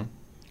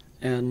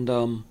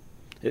 and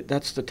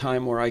that's the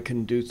time where I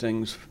can do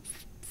things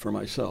for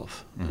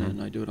myself,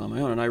 and I do it on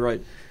my own.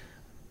 And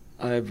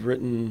I've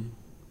written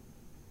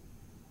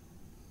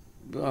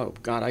oh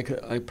God,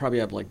 I probably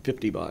have like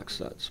 50 box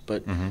sets,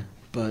 but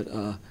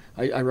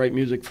I write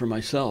music for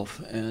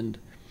myself, and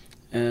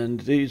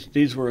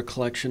these were a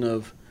collection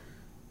of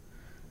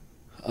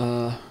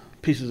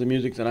pieces of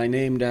music that I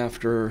named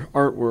after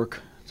artwork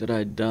that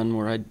I'd done,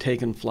 where I'd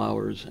taken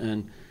flowers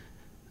and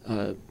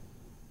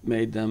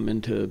made them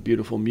into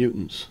beautiful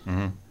mutants.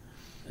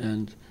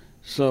 And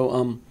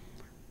so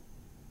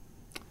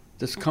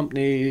this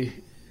company,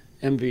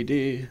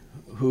 MVD,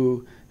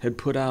 who had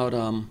put out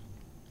a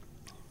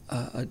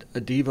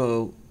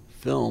Devo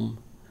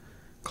film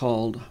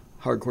called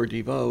Hardcore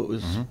Devo. It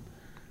was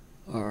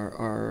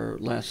our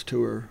last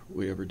tour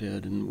we ever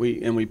did, and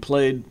we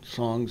played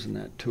songs in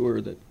that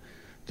tour that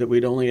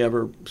we'd only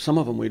ever, some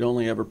of them we'd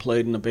only ever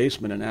played in the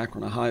basement in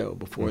Akron, Ohio.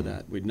 Before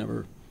that, we'd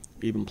never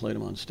even played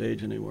them on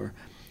stage anywhere.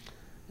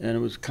 And it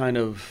was kind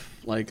of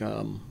like,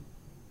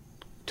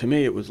 to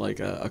me, it was like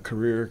a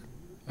career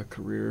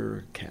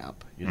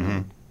cap, you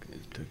know,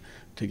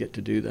 to get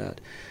to do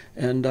that.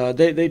 And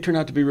they turned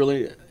out to be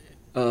really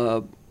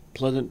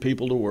pleasant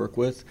people to work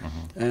with,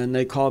 and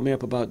they called me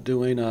up about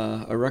doing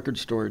a record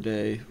store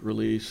day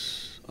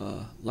release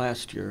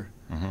last year,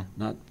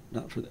 not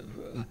for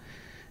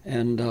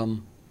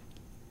and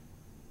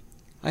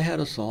I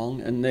had a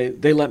song, and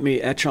they let me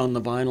etch on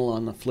the vinyl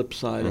on the flip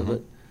side of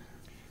it,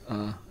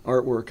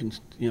 artwork, and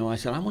I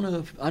said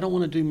I don't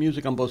want to do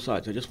music on both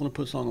sides. I just want to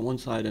put a song on one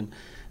side, and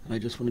I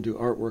just want to do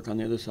artwork on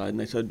the other side. And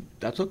they said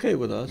that's okay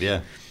with us.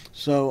 Yeah.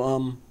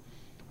 So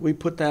we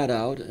put that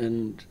out,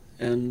 and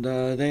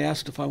they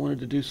asked if I wanted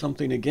to do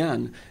something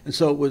again. And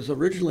so it was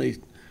originally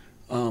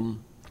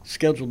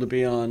scheduled to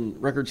be on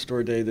Record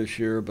Store Day this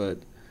year, but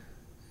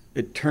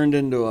it turned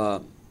into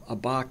a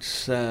box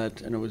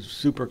set, and it was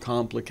super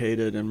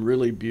complicated and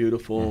really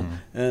beautiful.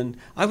 And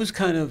I was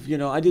kind of,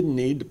 I didn't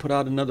need to put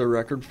out another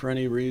record for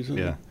any reason.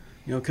 Yeah.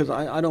 Because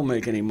I don't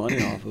make any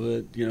money off of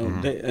it.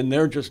 And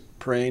they're just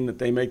praying that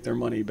they make their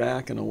money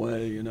back in a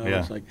way. Yeah.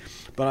 It's like,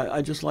 but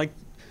I just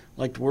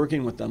liked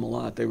working with them a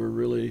lot. They were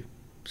really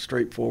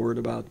straightforward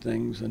about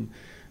things, and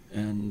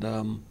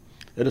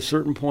at a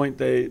certain point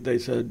they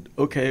said,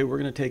 okay, we're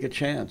going to take a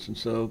chance, and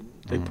so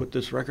they put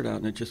this record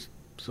out, and it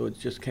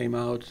just came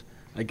out,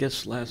 I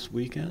guess, last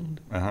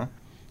weekend. At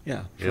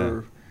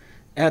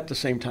the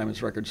same time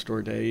as Record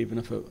Store Day, even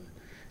if it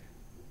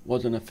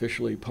wasn't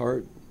officially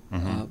part.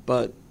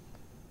 But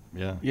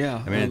I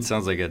mean, it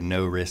sounds like a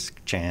no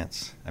risk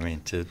chance. I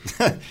mean, to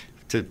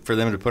for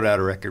them to put out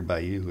a record by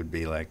you would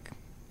be like,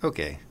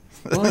 okay.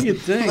 Well, you'd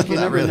think. You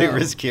never really know.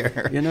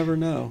 Riskier. You never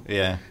know.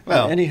 Yeah.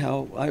 Well,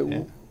 anyhow,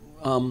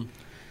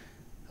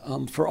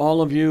 for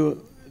all of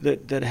you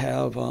that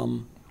have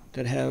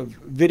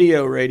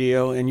video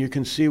radio, and you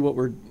can see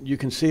you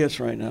can see us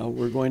right now.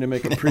 We're going to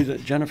make a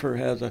present. Jennifer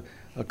has a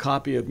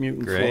copy of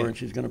Mutant Flora, and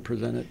she's going to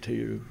present it to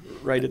you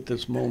right at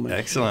this moment.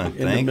 Excellent.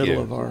 In the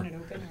middle of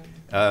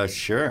our.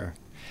 Sure.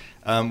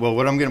 Well,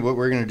 what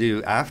we're going to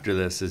do after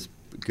this is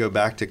go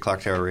back to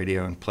Clock Tower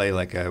Radio and play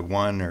like a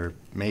 1 or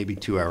maybe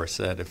 2 hour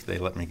set, if they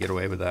let me get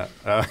away with that.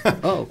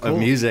 Cool. Of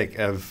music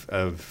of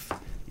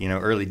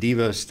early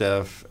Devo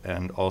stuff,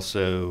 and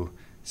also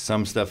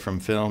some stuff from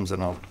films,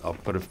 and I'll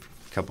put a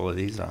couple of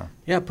these on.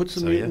 Yeah, put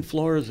some Mutant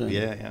Floras in.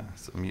 Yeah,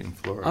 some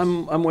Mutant Floras.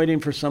 I'm waiting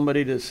for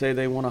somebody to say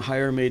they want to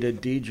hire me to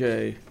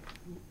DJ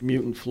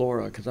Mutant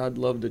Flora, because I'd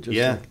love to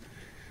just.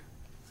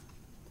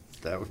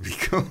 That would be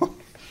cool.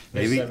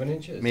 Maybe 7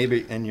 inches.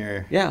 Maybe in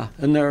your. Yeah,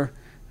 and they're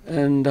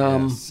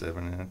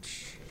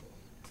 7-inch.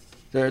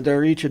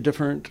 They're each a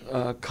different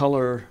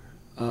color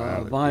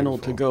vinyl beautiful.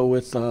 To go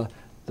with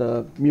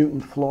the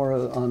Mutant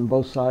Flora on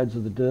both sides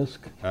of the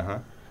disc.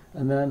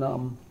 And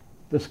then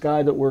this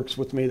guy that works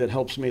with me that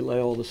helps me lay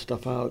all this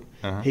stuff out,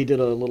 he did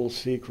a little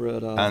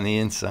secret on the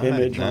inside.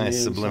 Image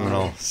nice on the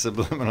inside.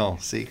 Subliminal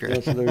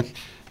secret. Yes,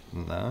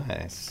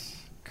 nice.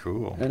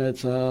 Cool. And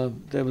it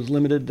was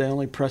limited. They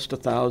only pressed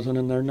 1,000,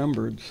 and they're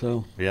numbered.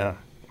 So. Yeah.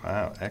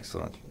 Wow.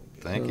 Excellent.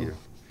 Thank you.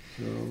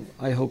 So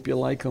I hope you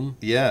like them.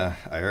 Yeah,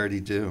 I already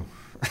do.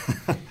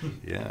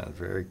 Yeah,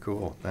 very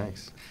cool.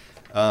 Thanks.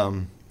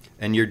 And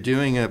you're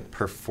doing a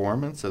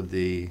performance of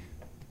the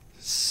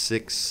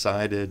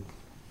 6-sided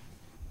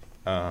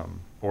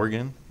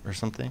organ or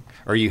something?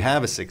 Or you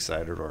have a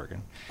 6-sided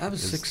organ? I have a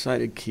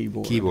 6-sided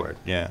keyboard. Keyboard,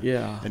 yeah.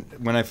 Yeah. And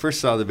when I first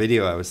saw the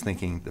video, I was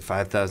thinking the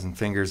 5,000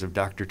 Fingers of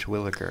Dr.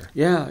 Terwilliger.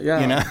 Yeah.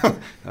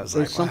 I was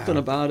There's something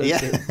about it.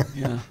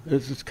 Yeah.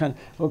 It's kind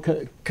of,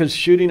 because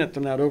shooting it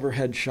from that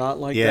overhead shot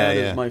like that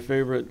is my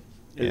favorite.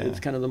 It's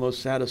kind of the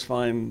most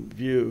satisfying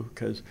view,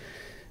 because,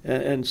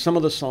 and some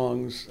of the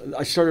songs,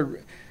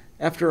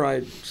 after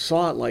I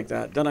saw it like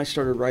that, then I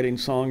started writing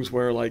songs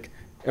where, like,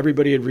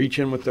 everybody would reach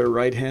in with their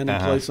right hand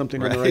and play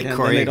something with their right hand,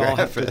 and they'd all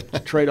have to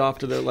trade off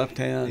to their left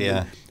hand.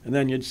 Yeah. And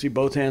then you'd see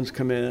both hands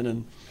come in,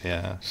 and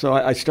so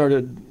I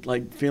started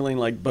like feeling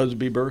like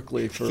Busby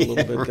Berkeley for a little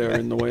bit there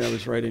in the way I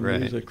was writing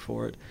music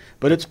for it.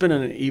 But it's been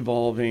an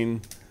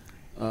evolving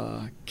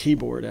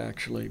keyboard,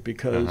 actually,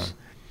 because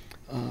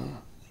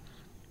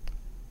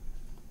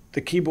the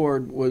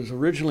keyboard was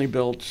originally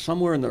built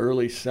somewhere in the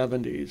early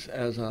 70s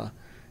as a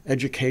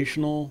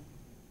educational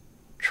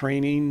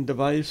training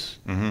device,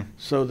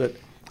 so that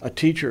a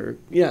teacher,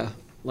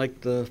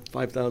 like the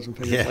 5,000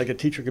 fingers, like a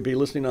teacher could be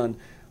listening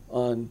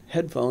on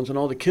headphones, and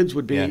all the kids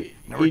would be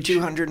number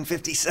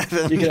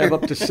 257. You could have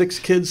up to 6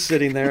 kids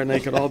sitting there, and they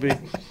could all be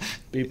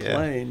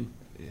playing.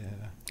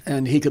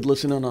 And he could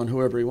listen in on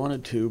whoever he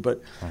wanted to.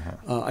 But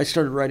I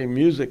started writing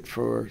music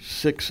for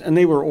 6, and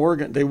they were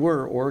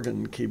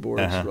organ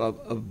keyboards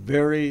of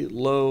very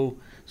low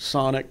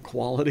sonic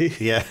quality.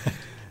 Yeah.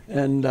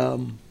 And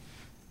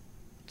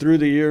through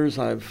the years,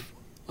 I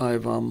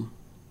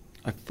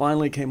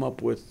finally came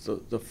up with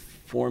the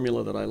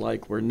formula that I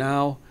like, where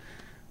now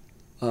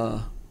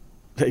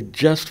they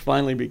just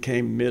finally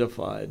became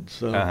midified,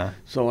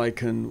 so I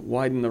can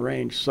widen the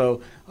range.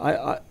 So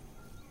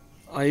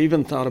I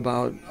even thought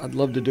about, I'd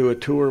love to do a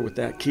tour with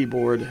that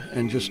keyboard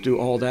and just do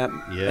all that.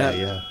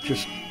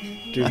 Just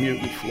do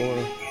Mutant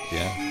Flora.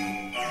 Yeah.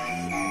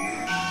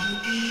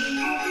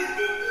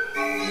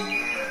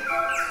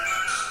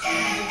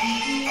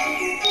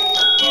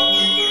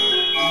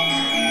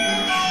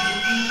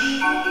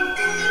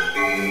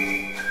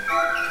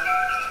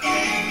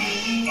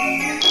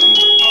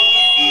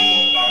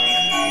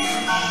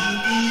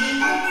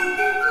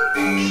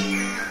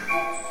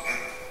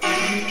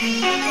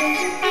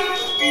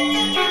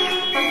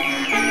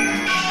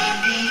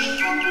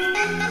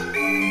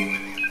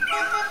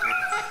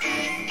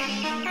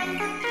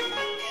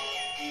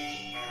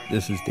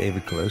 This is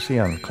David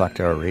Colosi on Clock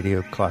Tower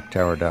Radio,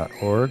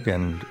 clocktower.org,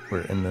 and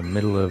we're in the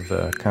middle of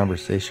a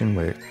conversation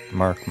with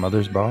Mark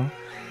Mothersbaugh,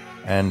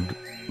 and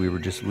we were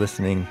just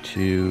listening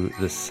to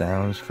the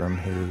sounds from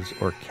his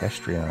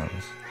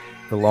orchestrions.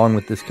 Along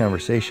with this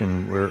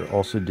conversation, we're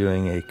also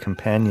doing a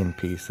companion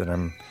piece that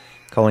I'm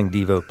calling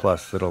Devo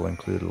Plus, that'll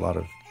include a lot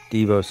of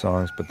Devo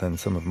songs, but then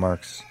some of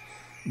Mark's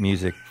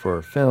music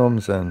for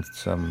films and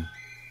some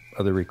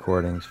other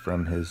recordings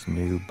from his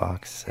new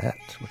box set,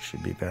 which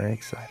should be very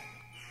exciting,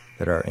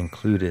 that are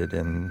included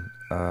in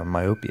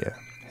Myopia,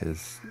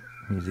 his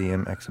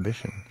museum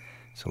exhibition.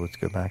 So let's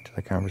go back to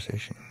the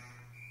conversation.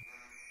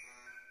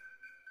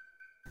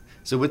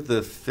 So with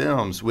the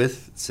films,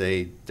 with,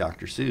 say,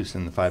 Dr. Seuss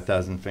and the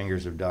 5,000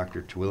 Fingers of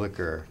Dr.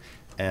 Terwilliger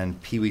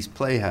and Pee-wee's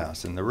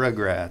Playhouse and the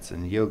Rugrats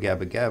and Yo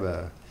Gabba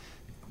Gabba,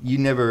 you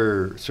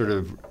never sort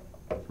of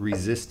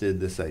resisted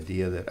this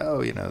idea that,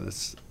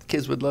 this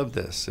kids would love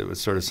this. It was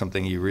sort of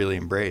something you really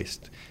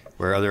embraced,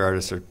 where other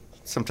artists are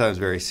sometimes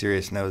very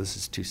serious. No, this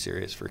is too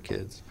serious for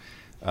kids.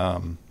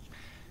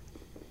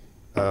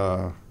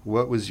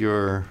 What was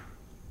your?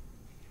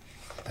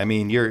 I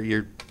mean,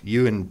 you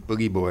and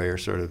Boogie Boy are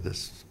sort of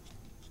this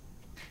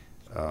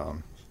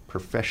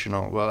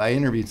professional. Well, I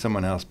interviewed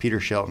someone else, Peter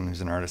Shelton,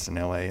 who's an artist in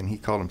L.A., and he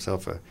called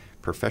himself a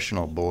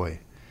professional boy.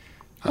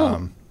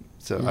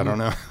 So I don't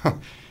know.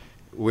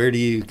 Where do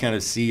you kind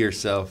of see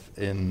yourself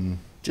in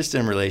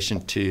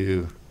relation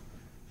to?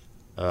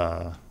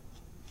 I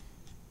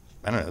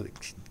don't know,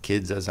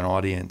 kids as an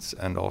audience,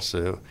 and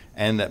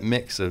that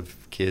mix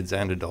of kids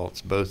and adults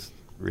both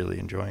really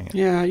enjoying it.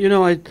 Yeah,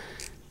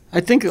 I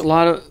think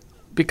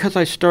because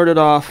I started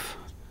off,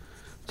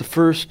 the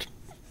first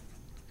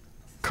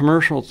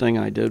commercial thing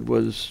I did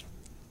was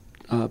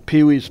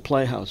Pee-wee's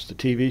Playhouse, the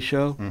TV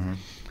show,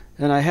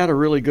 and I had a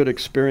really good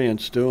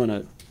experience doing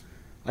it.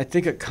 I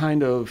think it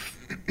kind of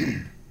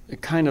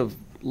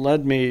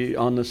led me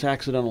on this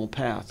accidental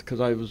path, because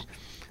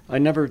I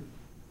never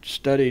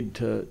studied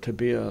to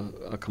be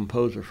a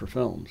composer for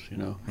films,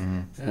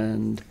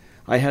 and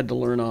I had to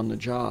learn on the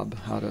job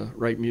how to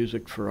write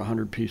music for a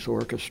 100-piece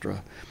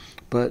orchestra,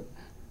 but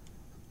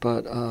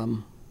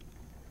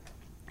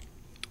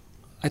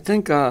I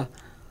think the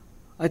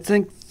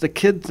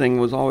kid thing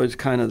was always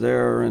kind of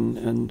there,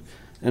 and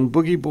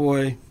Boogie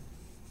Boy,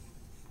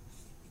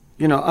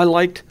 I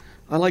liked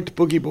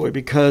Boogie Boy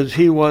because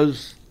he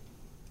was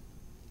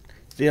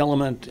the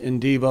element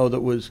in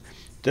Devo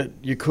that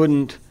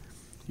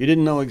you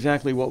didn't know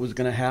exactly what was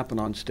going to happen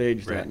on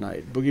stage that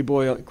night. Boogie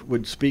Boy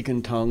would speak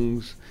in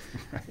tongues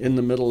in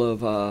the middle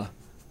of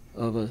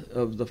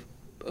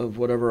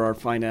whatever our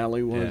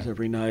finale was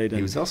every night. And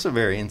he was also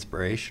very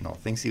inspirational.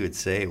 Things he would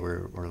say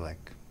were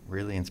like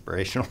really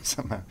inspirational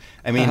somehow.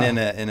 I mean, in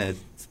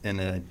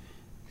a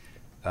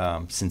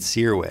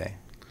sincere way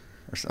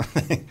or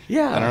something.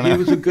 Yeah, I don't know. He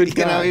was a good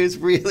guy. He was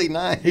really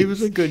nice. He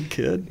was a good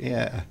kid.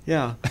 Yeah,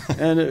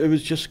 and it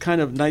was just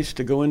kind of nice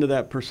to go into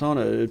that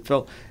persona. It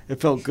felt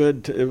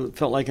good. It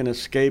felt like an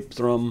escape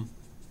from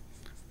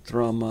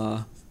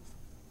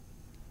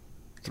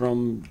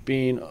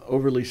being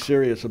overly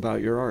serious about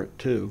your art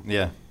too.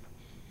 Yeah,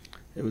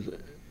 it was,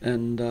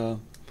 and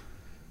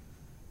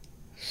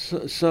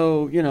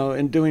so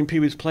in doing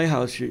Pee-wee's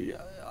Playhouse,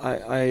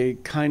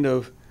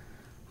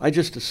 I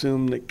just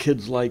assume that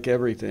kids like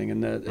everything,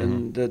 and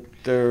that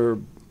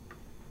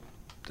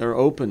they're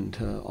open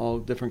to all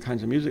different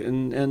kinds of music,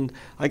 and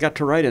I got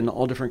to write in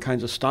all different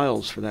kinds of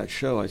styles for that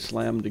show. I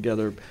slammed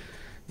together,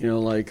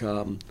 like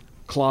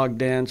clog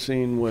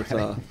dancing with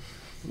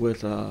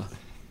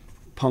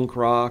punk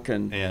rock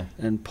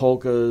and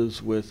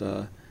polkas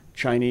with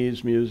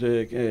Chinese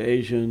music,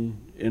 Asian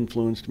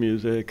influenced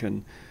music,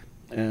 and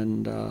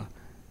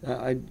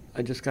I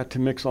just got to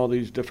mix all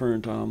these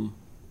different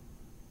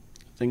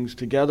things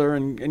together,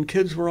 and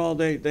kids were all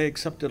they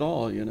accept it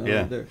all, you know.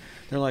 Yeah.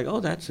 They're like, oh,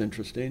 that's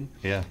interesting.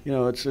 Yeah. You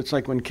know, it's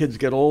like when kids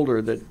get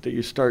older that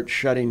you start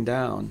shutting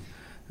down,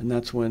 and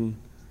that's when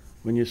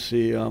you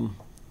see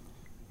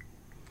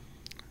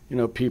you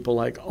know, people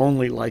like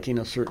only liking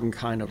a certain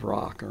kind of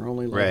rock or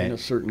only liking a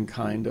certain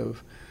kind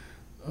of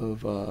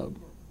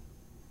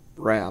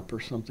rap or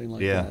something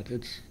like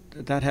that.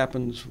 That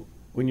happens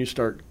when you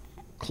start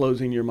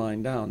closing your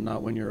mind down,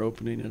 not when you're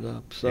opening it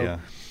up. So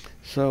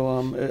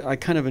I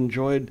kind of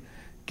enjoyed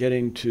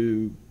getting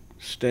to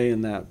stay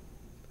in that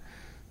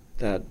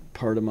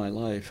part of my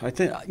life. I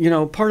think, you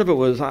know, part of it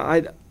was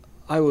I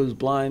was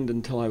blind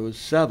until I was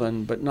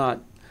 7, but not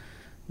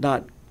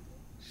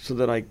so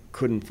that I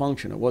couldn't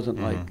function. It wasn't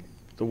like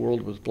the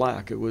world was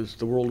black.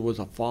 The world was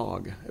a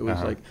fog. It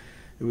was like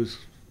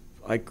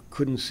I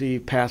couldn't see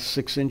past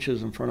 6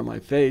 inches in front of my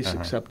face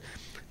except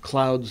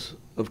clouds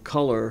of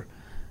color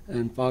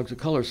and fogs of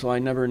color. So I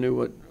never knew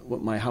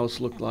what my house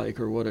looked like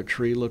or what a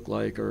tree looked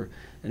like or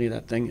any of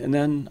that thing. And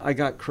then I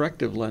got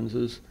corrective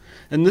lenses.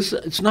 And this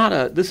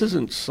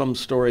isn't some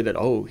story that,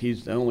 oh,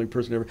 he's the only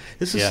person ever.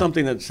 This is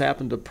something that's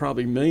happened to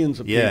probably millions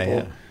of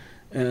people.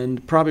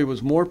 And probably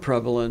was more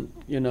prevalent,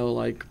 you know,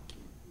 like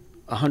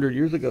 100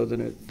 years ago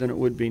than it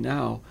would be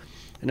now.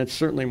 And it's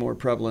certainly more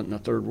prevalent in a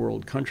third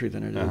world country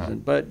than it is.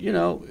 But, you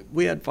know,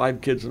 we had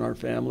 5 kids in our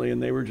family,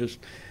 and they were just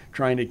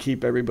trying to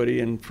keep everybody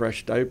in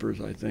fresh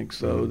diapers, I think.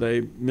 So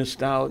they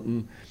missed out,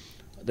 and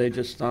they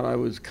just thought I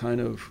was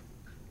kind of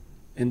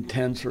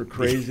intense or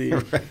crazy.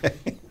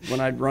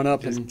 When I'd run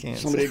up and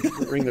somebody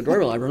would ring the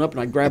doorbell, I'd run up and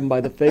I'd grab them by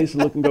the face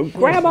and look and go,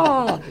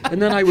 "Grandma!"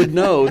 And then I would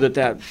know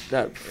that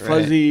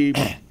fuzzy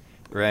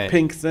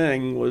pink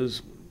thing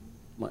was,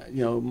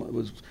 you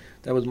know,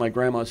 that was my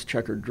grandma's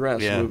checkered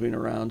dress moving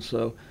around.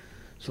 So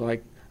I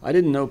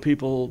didn't know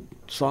people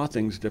saw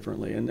things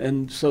differently.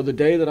 And so the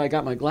day that I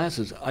got my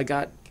glasses, I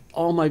got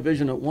all my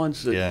vision at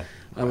once.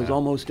 I was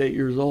almost 8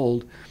 years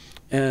old,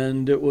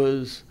 and it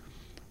was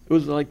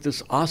like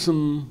this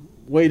awesome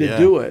way to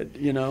do it.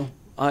 You know,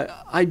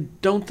 I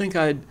don't think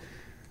I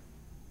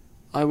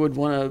would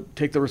want to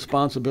take the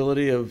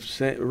responsibility of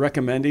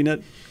recommending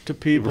it to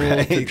people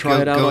to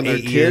try it out on their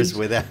kids.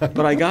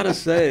 But I gotta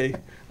say,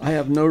 I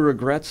have no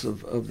regrets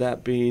of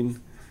that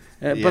being.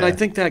 But I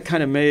think that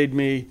kind of made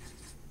me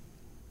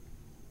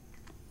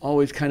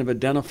always kind of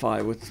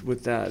identify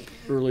with that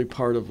early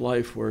part of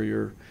life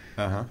where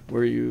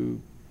where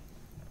you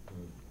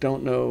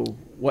don't know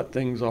what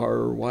things are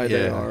or why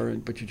they are,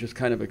 but you just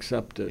kind of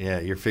accept it. Yeah,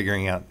 you're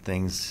figuring out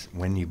things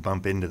when you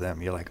bump into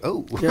them. You're like,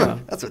 oh,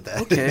 that's what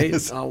that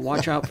is. Okay, I'll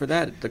watch out for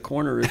that. The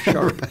corner is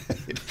sharp.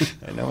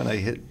 I know when I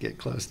get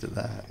close to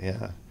that,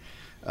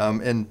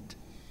 and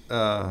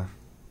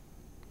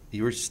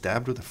you were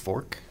stabbed with a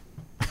fork?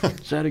 Say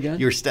that again?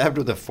 You were stabbed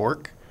with a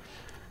fork?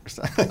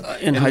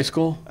 In high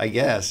school? I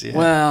guess, yeah.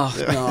 Well,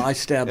 no, I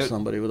stabbed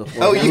somebody with a fork.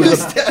 Oh, you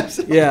stabbed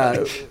somebody?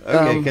 Yeah.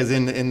 Okay, because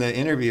in the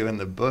interview in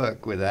the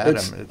book with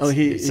Adam,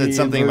 he said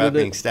something about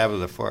being stabbed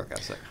with a fork. I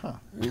was like, huh.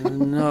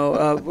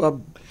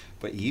 No.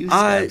 But you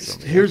stabbed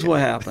somebody. Here's what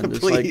happened.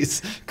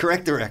 Please,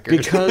 correct the record.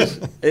 Because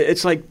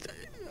it's like,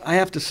 I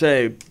have to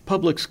say,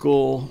 public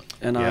school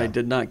and I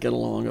did not get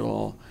along at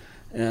all.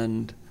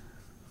 And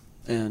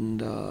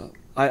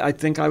I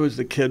think I was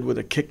the kid with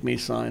a kick me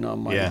sign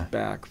on my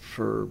back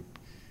for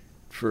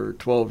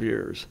 12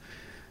 years.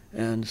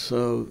 And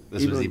so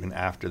this was even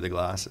after the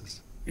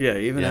glasses. Yeah,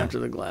 even after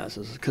the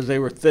glasses, because they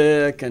were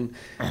thick. And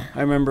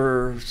I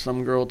remember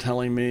some girl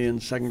telling me in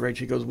 2nd grade,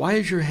 she goes, "Why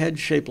is your head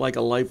shaped like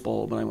a light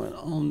bulb?" And I went,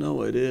 "Oh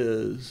no, it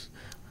is."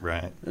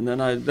 Right. And then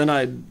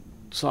I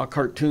saw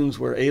cartoons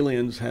where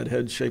aliens had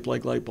heads shaped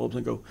like light bulbs,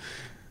 and go,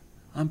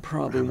 "I'm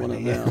probably one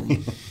of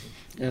them."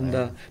 And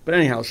but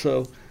anyhow,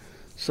 so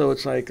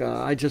it's like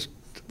I just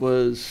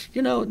was,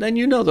 you know, and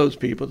you know those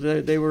people.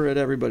 They were at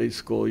everybody's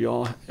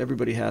school.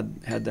 Everybody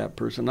had that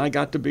person. I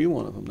got to be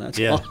one of them. That's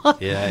all.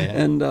 Yeah.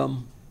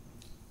 And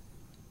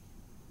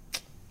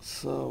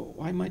so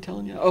why am I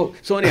telling you? Oh,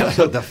 so anyhow,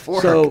 so the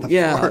fork.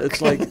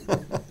 It's like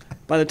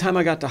by the time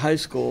I got to high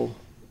school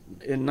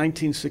in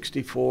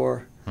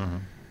 1964,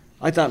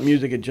 I thought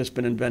music had just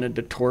been invented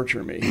to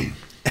torture me.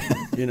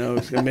 You know,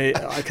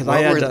 because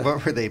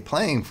what were they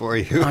playing for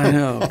you? I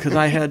know, because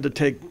I had to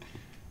take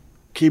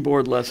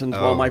keyboard lessons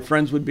while my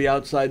friends would be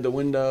outside the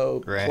window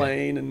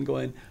playing and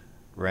going,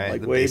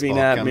 like waving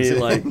at me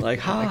like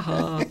ha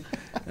ha,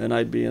 and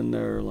I'd be in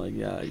there like,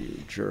 yeah,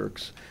 you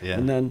jerks. Yeah.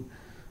 And then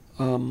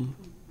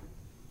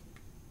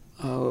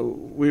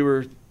we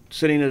were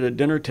sitting at a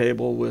dinner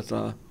table with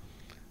the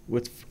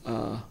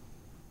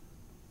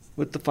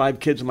 5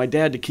 kids, and my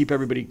dad, to keep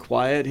everybody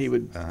quiet, he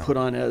would put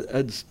on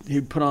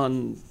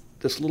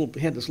this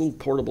little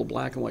portable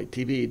black and white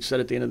TV. He'd set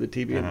at the end of the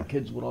TV, and the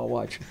kids would all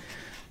watch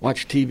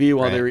TV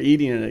while they were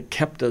eating, and it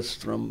kept us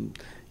from,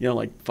 you know,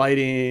 like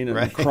fighting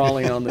and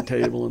crawling on the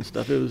table and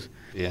stuff. It was,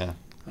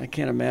 I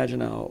can't imagine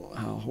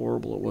how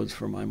horrible it was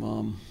for my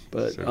mom.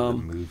 But sort of a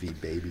movie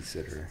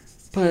babysitter.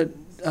 But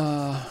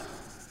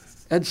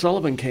Ed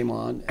Sullivan came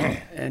on,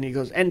 and he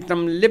goes, and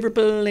from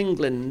Liverpool,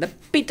 England, the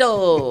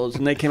Beatles.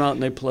 And they came out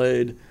and they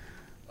played,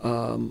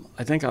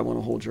 I think I Want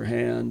to Hold Your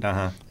Hand.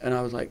 And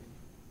I was like,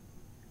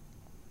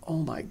 oh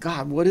my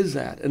God, what is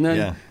that? And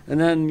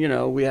then you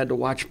know, we had to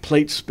watch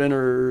Plate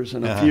Spinners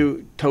and a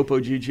few Topo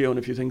Gigio and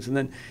a few things. And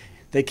then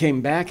they came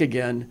back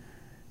again,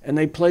 and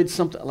they played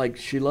something like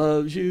She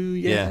Loves You,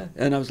 yeah.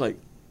 And I was like,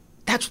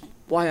 that's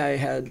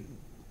why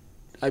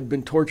I've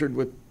been tortured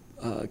with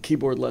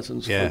keyboard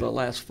lessons for the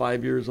last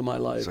 5 years of my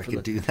life. So I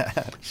could do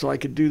that. So I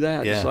could do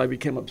that. Yeah. So I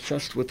became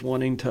obsessed with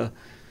wanting to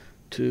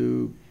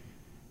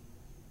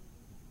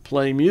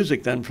play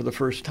music then for the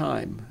first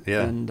time.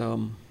 Yeah.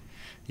 And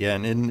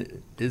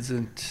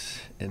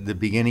isn't in the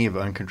beginning of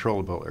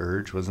Uncontrollable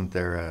Urge, wasn't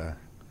there a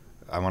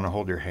I Want to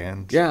Hold Your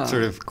Hand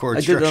sort of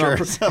chord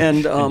structure or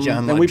something?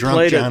 And we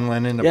played John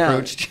Lennon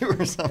approached you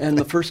or something. And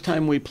the first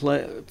time we I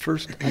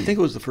think it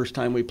was the first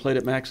time we played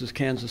at Max's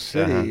Kansas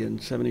City in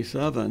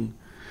 '77.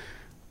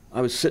 I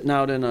was sitting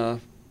out in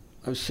our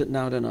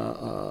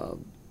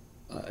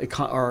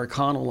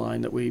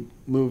Econoline that we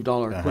moved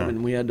all our equipment,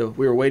 and we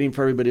were waiting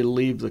for everybody to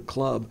leave the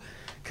club,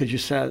 because you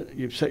set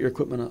your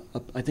equipment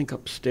up, I think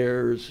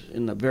upstairs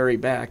in the very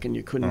back, and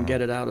you couldn't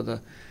get it out of the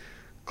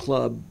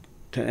club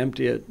to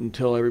empty it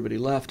until everybody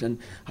left. And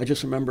I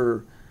just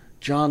remember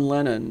John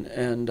Lennon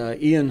and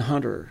Ian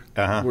Hunter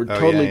were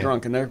totally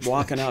drunk, and they're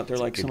walking out. They're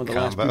like some of the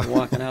last people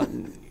walking out.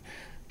 And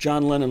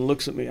John Lennon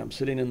looks at me. I'm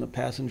sitting in the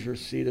passenger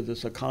seat of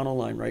this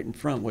Econoline right in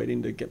front,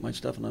 waiting to get my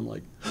stuff, and I'm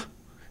like,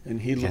 and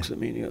he looks at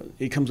me, and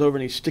he comes over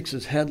and he sticks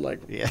his head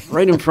like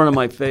right in front of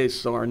my face,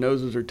 so our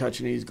noses are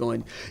touching. He's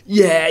going,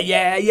 yeah,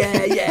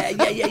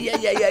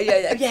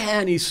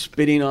 and he's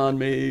spitting on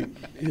me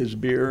his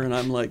beer, and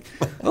I'm like,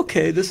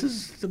 okay, this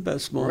is the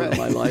best moment of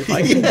my life.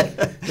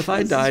 If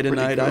I die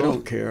tonight, cool. I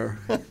don't care.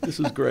 This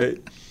is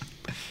great.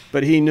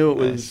 But he knew it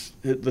was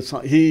the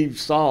song. He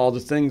saw all the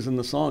things in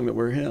the song that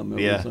were him.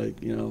 It was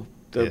like, you know,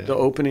 the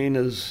opening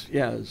is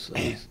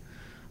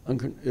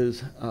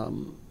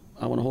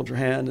I Want to Hold Your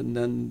Hand, and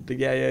then the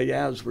Yeah, Yeah,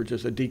 Yeahs were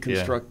just a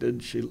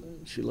deconstructed She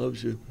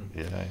Loves You.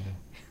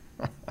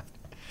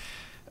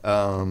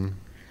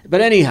 But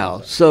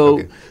anyhow,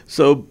 so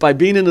by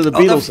being into the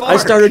Beatles, I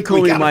started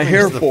combing my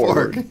hair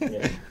forward.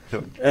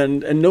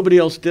 And nobody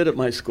else did at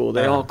my school.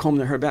 They all combed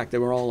their hair back. They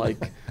were all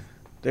like,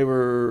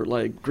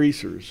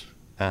 greasers.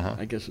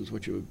 I guess is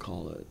what you would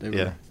call it.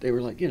 They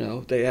were like, you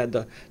know, they had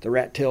the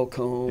rat tail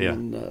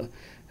comb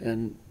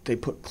and they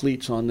put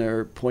cleats on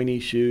their pointy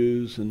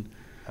shoes and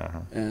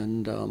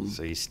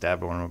so you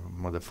stabbed one of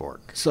them with a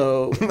fork.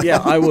 So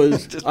I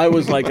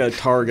was like a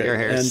target. Your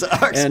hair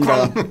sucks.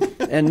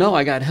 And no,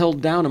 I got held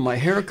down in my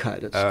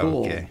haircut at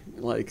school.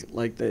 Like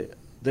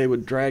they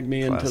would drag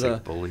me into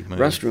the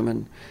restroom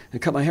and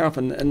cut my hair off.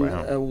 And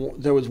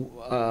there was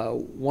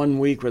 1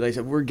 week where they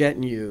said, we're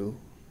getting you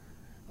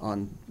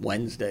on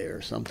Wednesday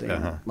or something,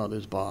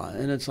 Mothersbaugh.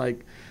 And it's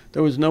like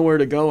there was nowhere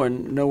to go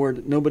and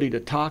nobody to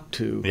talk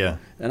to.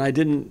 And I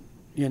didn't,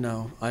 you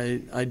know,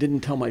 I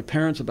didn't tell my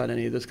parents about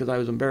any of this because I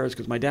was embarrassed,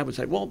 because my dad would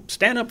say, well,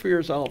 stand up for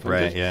yourself.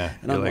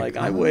 And I'm like,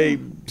 I weigh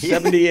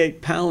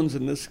 78 pounds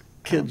and this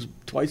kid's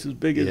twice as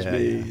big as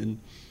me, and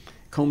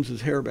combs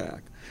his hair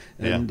back.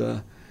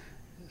 And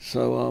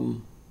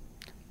so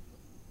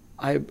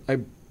I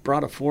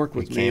brought a fork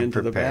with me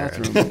into the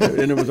bathroom,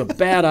 and it was a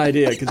bad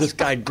idea because this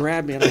guy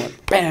grabbed me and I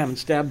went bam and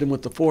stabbed him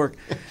with the fork,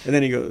 and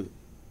then he goes,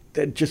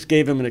 that just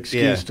gave him an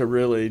excuse to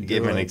really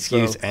give him an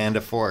excuse and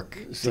a fork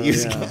to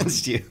use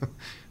against you.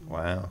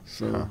 Wow.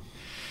 So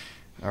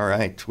all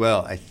right,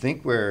 well, I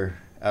think we're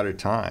out of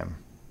time.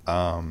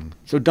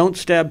 So don't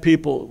stab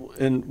people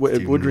at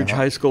Woodridge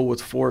High School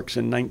with forks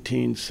in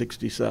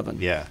 1967.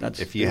 That's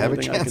if you have a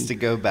chance to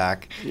go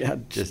back,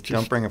 just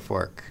don't bring a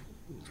fork.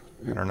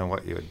 I don't know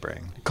what you would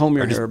bring. Comb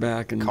your hair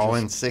back and call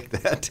in sick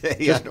that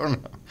day. I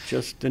don't know.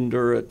 Just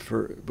endure it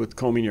with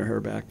combing your hair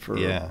back for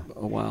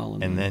a while,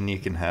 and then you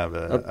can have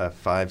a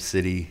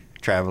 5-city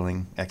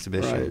traveling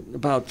exhibition. Right.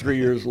 About 3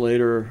 years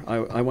later,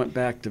 I went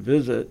back to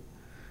visit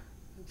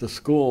the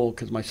school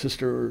because my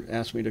sister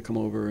asked me to come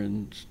over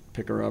and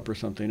pick her up or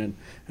something,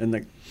 and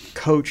the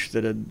coach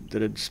that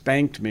had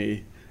spanked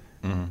me.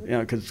 You know,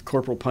 because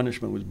corporal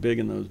punishment was big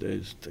in those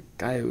days. The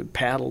guy who had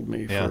paddled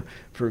me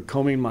for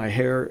combing my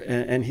hair,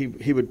 and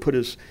he would put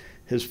his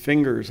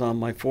fingers on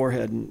my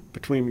forehead and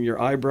between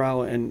your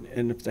eyebrow,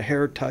 and if the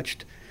hair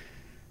touched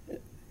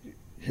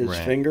his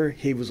finger,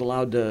 he was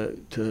allowed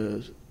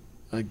to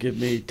give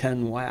me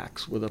 10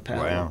 whacks with a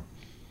paddle. Wow.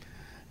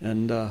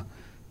 And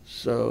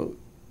so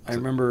I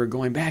remember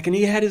going back, and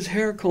he had his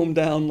hair combed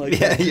down like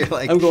you're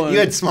like, I'm going, you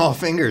had small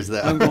fingers though.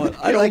 I'm going,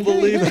 I don't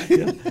believe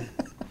it.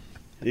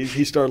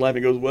 He started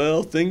laughing. He goes,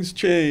 well, things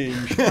change.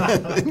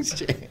 Things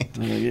change.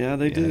 Yeah,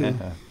 they do.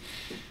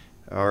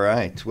 All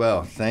right.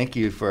 Well, thank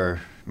you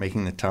for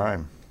making the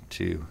time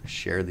to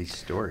share these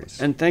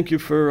stories. And thank you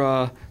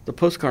for the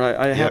postcard.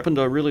 I happen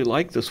to really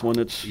like this one.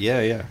 It's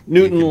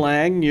Newton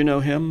Lang. You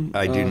know him?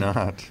 I do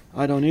not.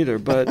 I don't either.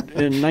 But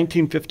in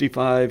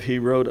 1955, he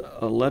wrote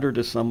a letter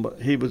to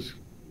somebody.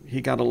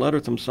 He got a letter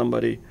from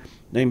somebody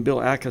named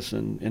Bill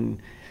Atkinson, and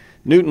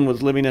Newton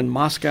was living in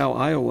Moscow,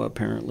 Iowa,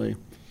 apparently.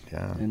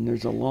 Yeah. And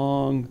there's a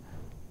long,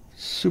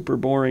 super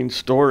boring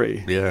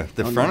story. Yeah,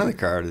 the front of the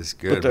card is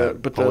good.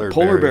 But the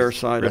polar bear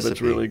side of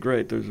it's really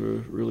great. There's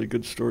a really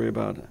good story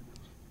about a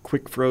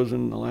quick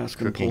frozen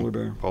Alaskan polar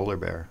bear. Polar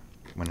bear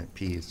when it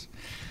pees.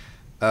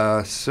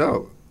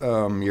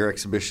 Your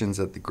exhibition's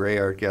at the Gray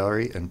Art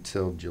Gallery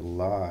until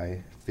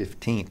July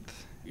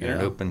 15th. Yeah.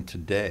 And it opened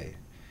today.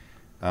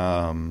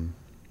 I'm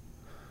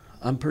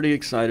pretty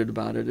excited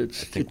about it. I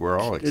think we're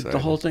all excited. The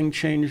whole thing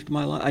changed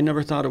my life. I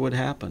never thought it would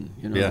happen.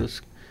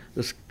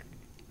 This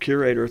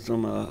curator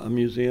from a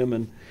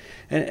museum,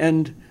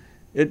 and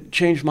it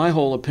changed my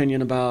whole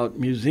opinion about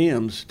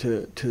museums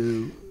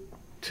to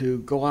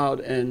go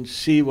out and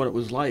see what it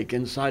was like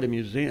inside a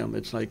museum.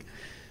 It's like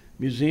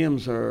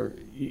museums are,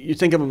 you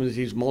think of them as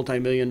these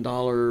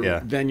multi-million-dollar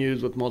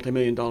venues with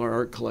multi-million-dollar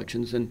art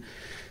collections, and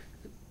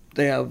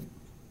they have,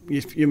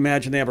 you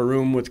imagine they have a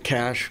room with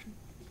cash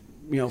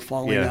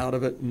falling out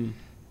of it, and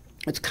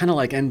it's kind of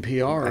like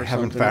NPR or something. I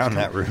haven't found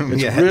that room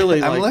yet.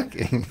 Really I'm like,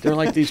 looking. They're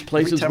like these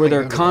places where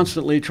they're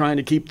constantly trying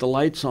to keep the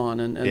lights on,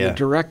 and the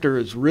director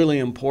is really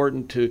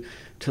important to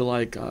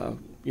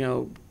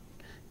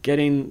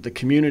getting the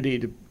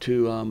community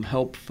to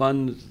help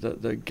fund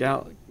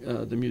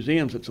the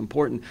museums. It's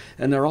important,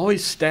 and they're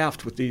always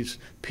staffed with these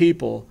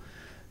people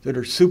that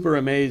are super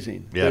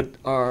amazing, that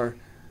are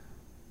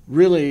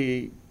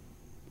really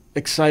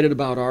excited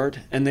about art,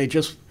 and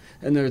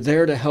they're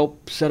there to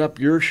help set up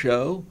your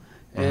show.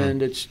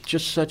 And it's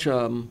just such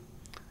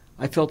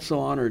I felt so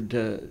honored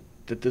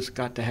that this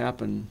got to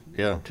happen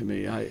to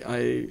me.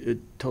 It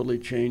totally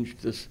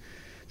changed this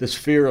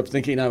fear of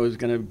thinking I was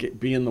going to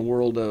be in the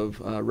world of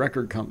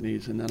record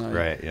companies, and then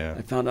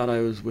I found out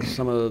I was with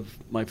some of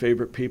my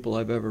favorite people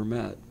I've ever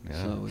met.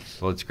 Yeah.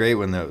 So it's great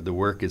when the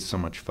work is so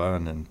much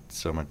fun and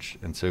so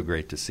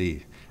great to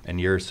see,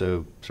 and you're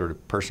so sort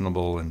of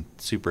personable and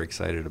super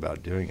excited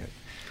about doing it.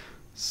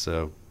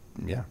 So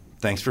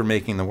thanks for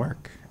making the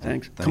work.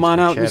 Thanks. Come on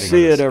out and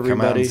see it, everybody.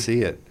 Come out and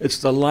see it. It's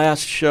the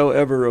last show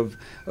ever of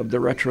the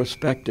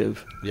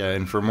retrospective. Yeah,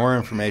 and for more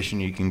information,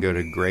 you can go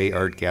to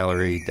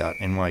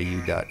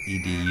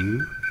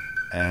grayartgallery.nyu.edu.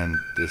 And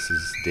this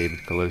is David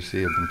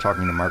Colosi. I've been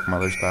talking to Mark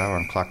Mothersbaugh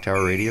on Clock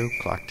Tower Radio,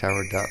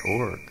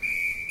 clocktower.org.